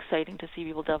 it is exciting to see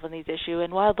people delve in these issues.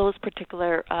 And while those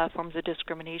particular forms of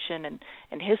discrimination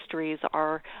and histories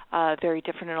are very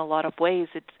different in a lot of ways,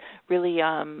 it's really,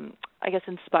 I guess,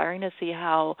 inspiring to see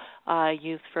how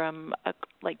youth from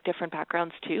like different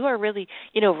backgrounds too are really,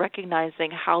 you know,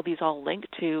 recognizing how these all link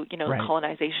to, you know, right.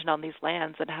 colonization on these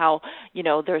lands, and how, you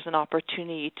know, there's an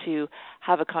opportunity to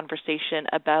have a conversation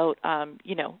about,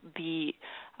 you know, the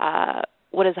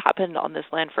what has happened on this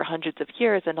land for hundreds of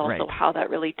years, and also right. how that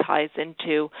really ties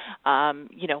into,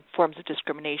 you know, forms of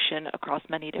discrimination across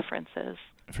many differences.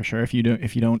 For sure. If you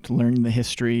don't learn the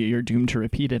history, you're doomed to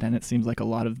repeat it. And it seems like a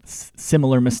lot of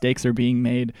similar mistakes are being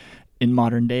made in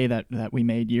modern day that we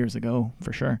made years ago,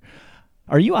 for sure.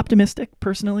 Are you optimistic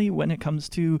personally when it comes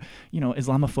to, you know,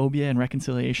 Islamophobia and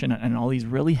reconciliation and all these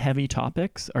really heavy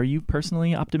topics? Are you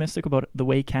personally optimistic about the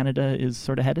way Canada is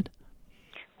sort of headed?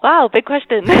 Wow, big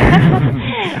question.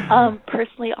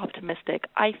 Personally optimistic.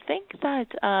 I think that,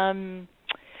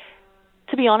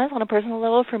 to be honest, on a personal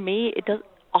level, for me,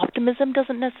 optimism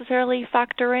doesn't necessarily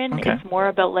factor in. Okay. It's more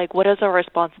about, like, what is our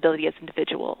responsibility as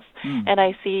individuals? And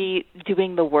I see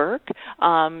doing the work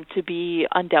to be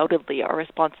undoubtedly our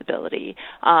responsibility.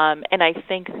 And I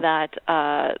think that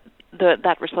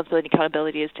that responsibility and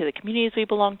accountability is to the communities we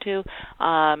belong to,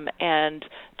 and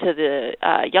to the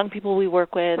young people we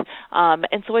work with.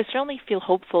 And so I certainly feel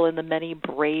hopeful in the many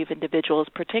brave individuals,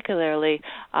 particularly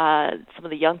some of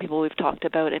the young people we've talked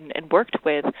about and worked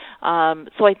with.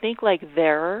 So I think like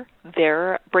their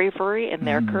bravery and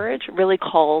their courage really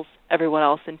calls everyone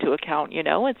else into account. You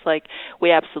know, it's like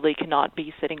we absolutely cannot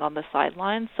be sitting on the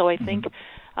sidelines. So I think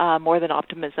more than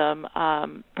optimism,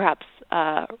 perhaps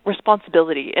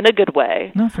responsibility in a good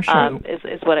way. No, for sure.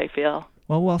 Is what I feel.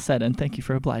 Well said, and thank you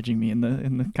for obliging me in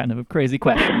the kind of a crazy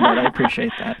question, but I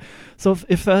appreciate that. So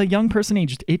if a young person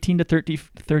aged 18 to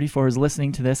 34 is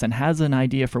listening to this and has an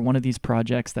idea for one of these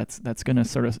projects that's going to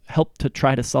sort of help to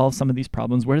try to solve some of these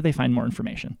problems, where do they find more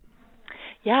information?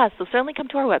 Yeah, so certainly come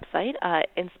to our website,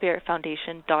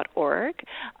 inspiritfoundation.org.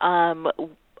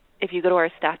 If you go to our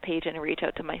staff page and reach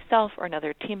out to myself or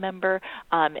another team member,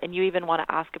 and you even want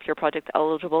to ask if your project's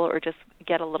eligible or just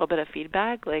get a little bit of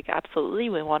feedback, like absolutely,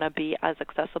 we want to be as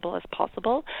accessible as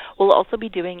possible. We'll also be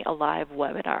doing a live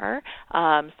webinar.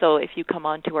 So if you come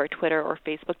on to our Twitter or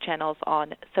Facebook channels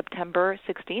on September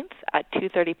 16th at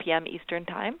 2:30 p.m. Eastern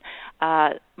Time,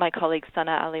 my colleague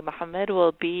Sana Ali Mohammed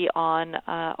will be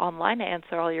online to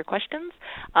answer all your questions.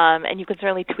 And you can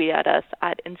certainly tweet at us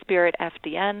at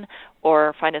InspiritFDN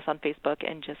or find us on Facebook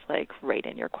and just write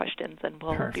in your questions, and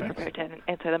we'll be prepared to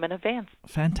answer them in advance.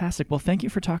 Fantastic. Well, thank you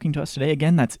for talking to us today.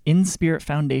 Again, that's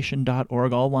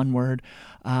inspiritfoundation.org, all one word.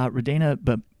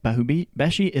 Radena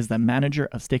Bahubeshi is the Manager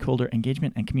of Stakeholder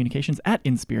Engagement and Communications at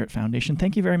Inspirit Foundation.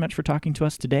 Thank you very much for talking to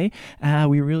us today.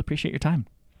 We really appreciate your time.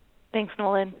 Thanks,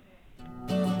 Nolan.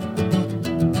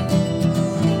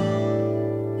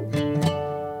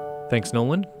 Thanks,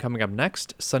 Nolan. Coming up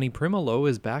next, Sunny Primolo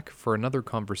is back for another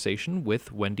conversation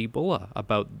with Wendy Bulla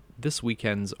about this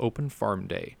weekend's Open Farm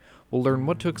Day. We'll learn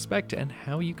what to expect and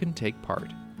how you can take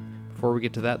part. Before we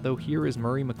get to that, though, here is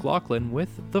Murray McLaughlin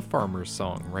with The Farmer's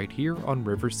Song, right here on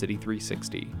River City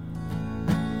 360.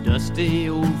 Dusty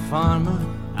old farmer,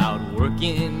 out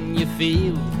working your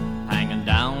field, hanging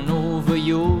down over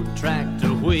your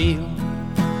tractor wheel.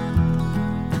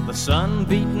 The sun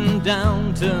beating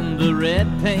down turned the red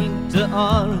paint to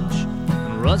orange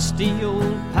and rusty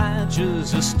old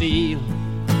patches of steel.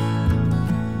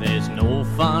 There's no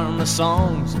farmer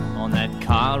songs on that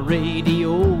car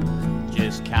radio,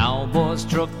 just cowboys,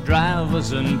 truck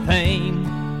drivers, and pain.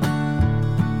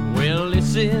 Well,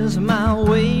 this is my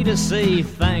way to say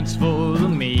thanks for the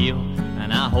meal,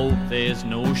 and I hope there's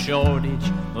no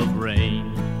shortage of rain.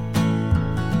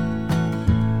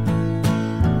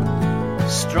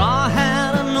 Straw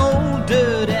hat and old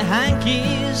dirty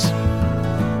hankies,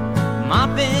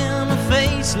 mopping a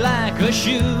face like a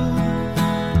shoe.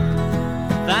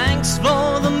 Thanks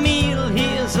for the meal,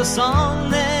 here's a song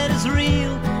that is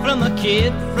real, from a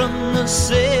kid from the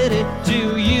city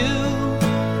to you.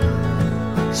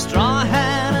 Straw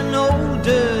hat and old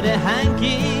dirty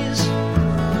hankies,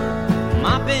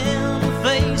 mopping a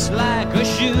face like a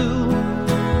shoe.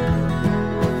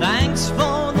 Thanks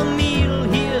for the meal,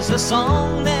 here's a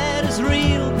song that is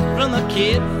real, from a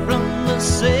kid from the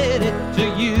city to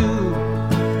you.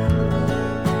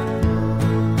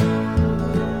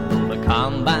 The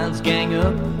combines gang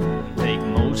up and take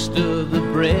most of the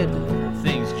bread.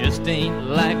 Things just ain't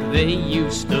like they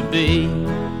used to be.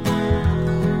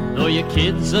 Though your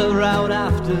kids are out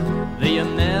after the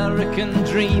American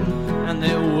dream, and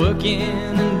they're working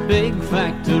in big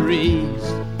factories.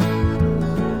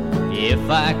 If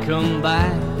I come by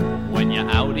when you're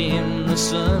out in the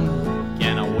sun,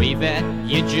 can I wave at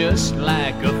you just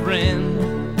like a friend?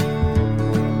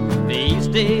 These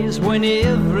days when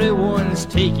everyone's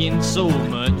taking so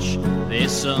much,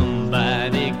 there's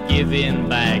somebody giving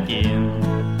back in.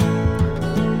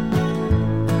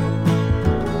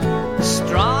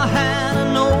 Straw hat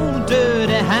and old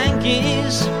dirty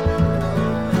hankies,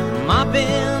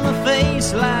 mopping a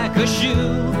face like a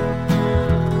shoe.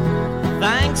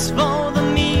 Thanks for the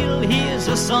meal, here's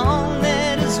a song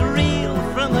that is real,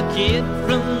 from a kid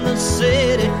from the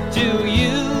city to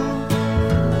you.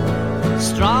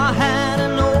 Straw hat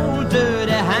and old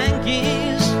dirty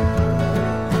hankies,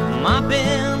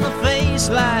 mopping a face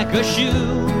like a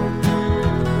shoe.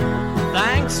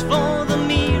 Thanks for the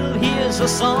meal, here's a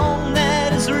song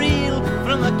that is real,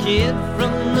 from a kid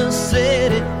from the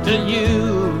city to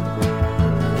you.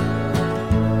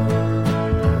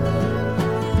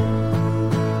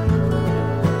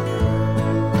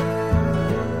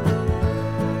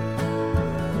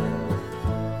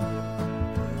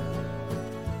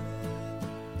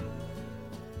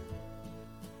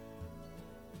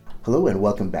 Hello and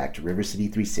welcome back to River City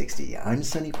 360. I'm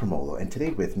Sunny Primolo, and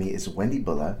today with me is Wendy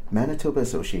Bulla, Manitoba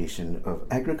Association of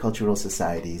Agricultural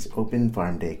Societies Open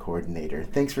Farm Day Coordinator.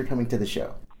 Thanks for coming to the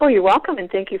show. Oh, you're welcome, and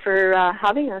thank you for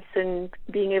having us and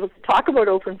being able to talk about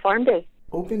Open Farm Day.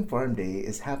 Open Farm Day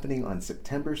is happening on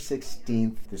September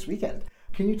 16th this weekend.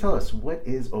 Can you tell us, what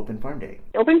is Open Farm Day?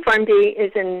 Open Farm Day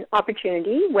is an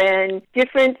opportunity when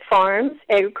different farms,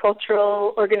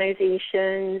 agricultural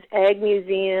organizations, ag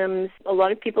museums, a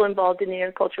lot of people involved in the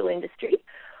agricultural industry,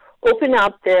 open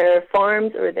up their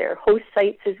farms or their host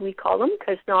sites, as we call them,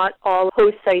 because not all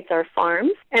host sites are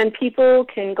farms, and people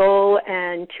can go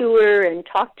and tour and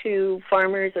talk to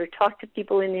farmers or talk to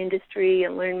people in the industry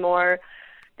and learn more.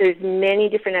 There's many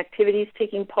different activities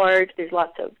taking part. There's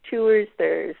lots of tours.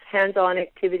 There's hands-on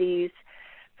activities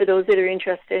for those that are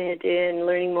interested in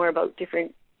learning more about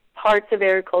different parts of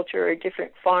agriculture or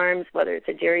different farms, whether it's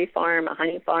a dairy farm, a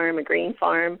honey farm, a grain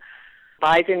farm,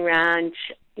 bison ranch.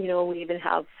 You know, we even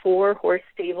have 4 horse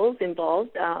stables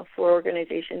involved, 4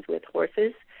 organizations with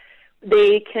horses.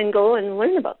 They can go and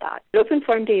learn about that. Open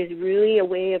Farm Day is really a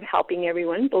way of helping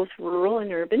everyone, both rural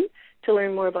and urban, to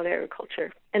learn more about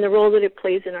agriculture and the role that it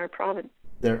plays in our province.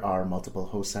 There are multiple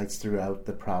host sites throughout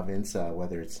the province,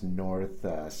 whether it's north,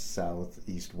 south,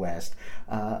 east, west.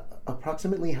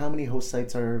 Approximately how many host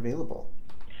sites are available?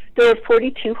 There are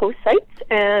 42 host sites,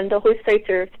 and the host sites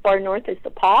are as far north as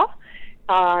the Pas,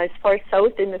 as far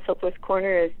south in the southwest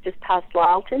corner as just past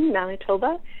Lyleton,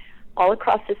 Manitoba, all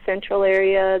across the central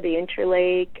area, the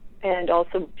Interlake, and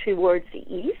also towards the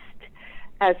east,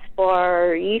 as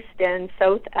far east and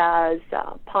south as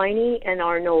Piney and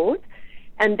Arnaud.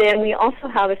 And then we also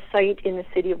have a site in the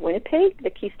city of Winnipeg. The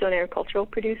Keystone Agricultural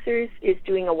Producers is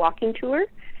doing a walking tour.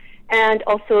 And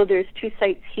also there's 2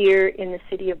 sites here in the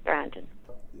city of Brandon.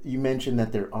 You mentioned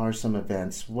that there are some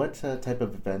events. What type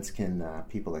of events can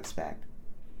people expect?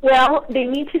 Well, they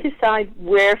need to decide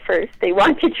where first they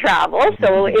want to travel.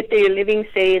 So if they're living,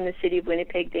 say, in the city of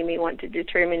Winnipeg, they may want to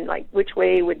determine, like, which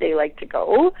way would they like to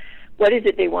go? What is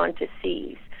it they want to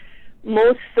see?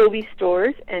 Most Sobeys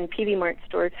stores and PV Mart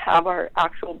stores have our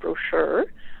actual brochure,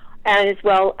 and as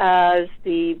well as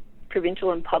the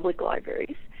provincial and public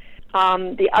libraries.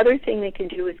 The other thing they can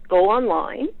do is go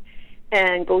online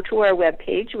and go to our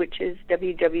webpage, which is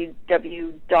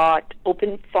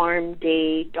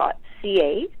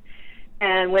www.openfarmday.ca.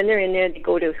 And when they're in there, they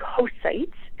go to host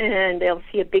sites, and they'll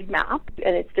see a big map,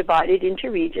 and it's divided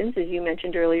into regions, as you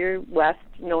mentioned earlier, west,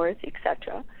 north,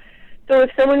 etc. So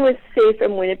if someone was, say,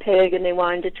 from Winnipeg and they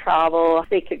wanted to travel,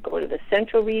 they could go to the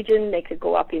central region, they could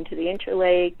go up into the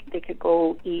Interlake, they could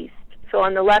go east. So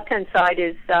on the left-hand side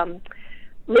is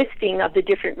listing of the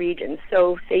different regions.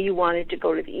 So say you wanted to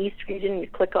go to the east region, you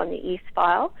click on the east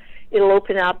file, it'll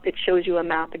open up, it shows you a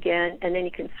map again, and then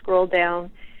you can scroll down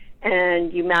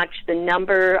and you match the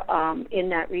number in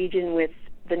that region with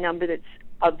the number that's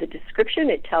of the description.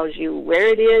 It tells you where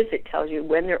it is, it tells you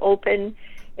when they're open,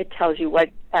 it tells you what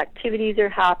activities are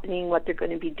happening, what they're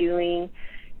going to be doing,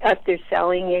 if they're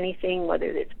selling anything, whether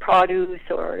it's produce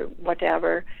or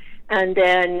whatever, and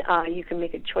then you can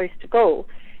make a choice to go.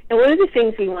 And one of the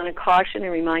things we want to caution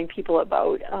and remind people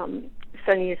about,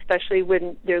 Sunny, especially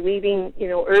when they're leaving,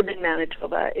 urban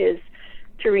Manitoba, is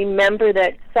to remember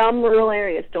that some rural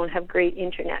areas don't have great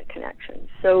internet connections.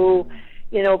 So,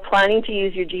 planning to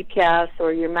use your GPS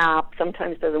or your map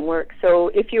sometimes doesn't work. So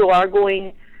if you are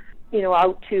going,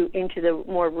 out into the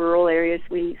more rural areas,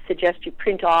 we suggest you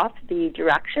print off the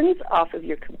directions off of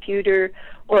your computer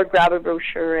or grab a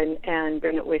brochure and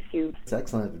bring it with you. That's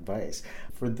excellent advice.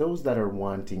 For those that are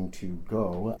wanting to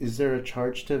go, is there a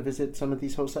charge to visit some of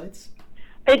these host sites?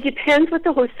 It depends what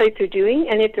the host sites are doing,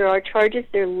 and if there are charges,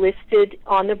 they're listed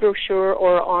on the brochure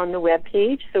or on the web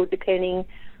page. So depending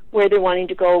where they're wanting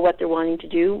to go, what they're wanting to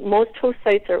do. Most host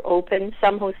sites are open.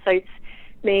 Some host sites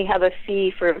may have a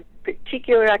fee for a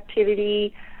particular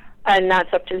activity, and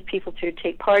that's up to the people to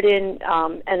take part in.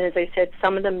 And as I said,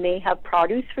 some of them may have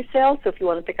produce for sale. So if you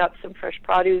want to pick up some fresh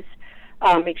produce,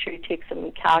 make sure you take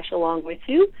some cash along with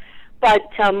you. But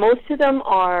most of them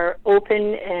are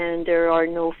open and there are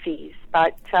no fees.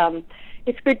 But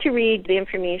it's good to read the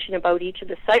information about each of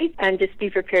the sites and just be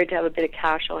prepared to have a bit of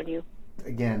cash on you.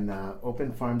 Again,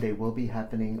 Open Farm Day will be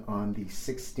happening on the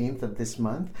 16th of this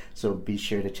month, so be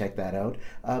sure to check that out.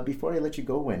 Before I let you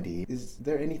go, Wendy, is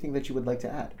there anything that you would like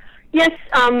to add? Yes,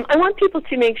 I want people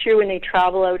to make sure when they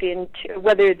travel out into,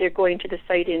 whether they're going to the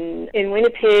site in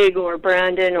Winnipeg or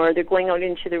Brandon or they're going out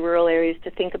into the rural areas, to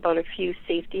think about a few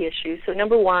safety issues. So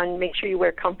number one, make sure you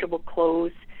wear comfortable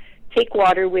clothes. Take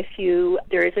water with you.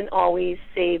 There isn't always,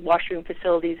 say, washroom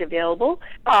facilities available.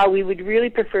 We would really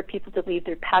prefer people to leave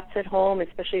their pets at home,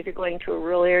 especially if you're going to a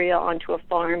rural area onto a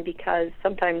farm, because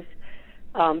sometimes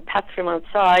pets from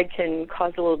outside can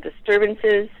cause a little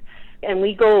disturbances. And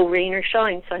we go rain or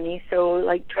shine, Sunny, so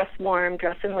dress warm,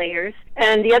 dress in layers.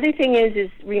 And the other thing is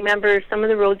remember, some of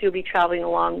the roads you'll be traveling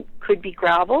along could be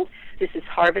gravel. This is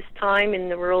harvest time in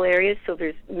the rural areas, so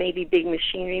there's maybe big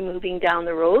machinery moving down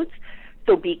the roads.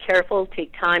 So be careful,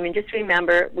 take time, and just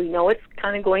remember, we know it's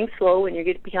kind of going slow when you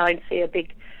get behind, say, a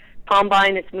big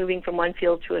combine that's moving from one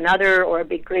field to another, or a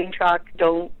big grain truck.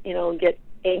 Don't, get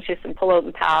anxious and pull out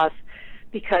and pass,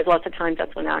 because lots of times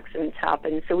that's when accidents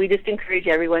happen. So we just encourage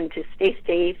everyone to stay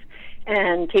safe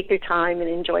and take their time and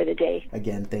enjoy the day.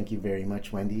 Again, thank you very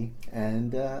much, Wendy,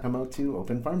 and come out to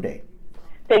Open Farm Day.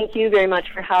 Thank you very much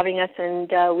for having us, and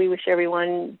we wish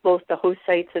everyone, both the host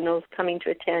sites and those coming to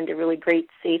attend, a really great,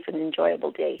 safe, and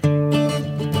enjoyable day.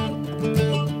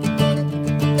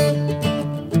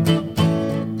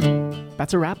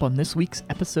 That's a wrap on this week's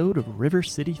episode of River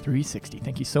City 360.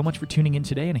 Thank you so much for tuning in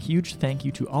today, and a huge thank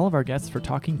you to all of our guests for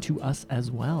talking to us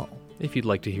as well. If you'd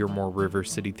like to hear more River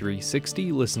City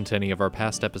 360, listen to any of our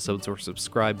past episodes, or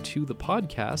subscribe to the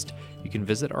podcast, you can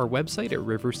visit our website at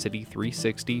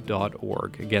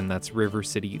rivercity360.org. Again, that's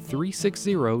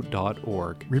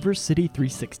rivercity360.org. River City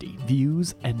 360,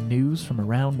 Views and News from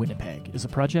Around Winnipeg, is a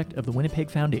project of the Winnipeg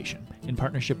Foundation in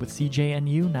partnership with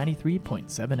CJNU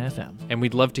 93.7 FM. And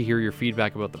we'd love to hear your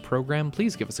feedback about the program.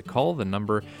 Please give us a call. The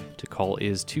number to call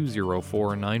is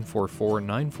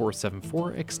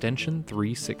 204-944-9474, extension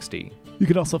 360. You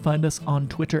can also find us on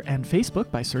Twitter and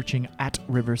Facebook by searching at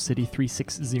River City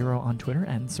 360 on Twitter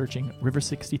and searching River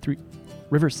City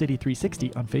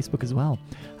 360 on Facebook as well.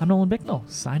 I'm Nolan Bicknell,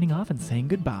 signing off and saying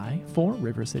goodbye for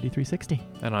River City 360.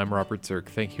 And I'm Robert Zirk.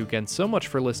 Thank you again so much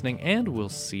for listening, and we'll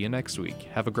see you next week.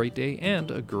 Have a great day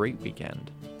and a great weekend.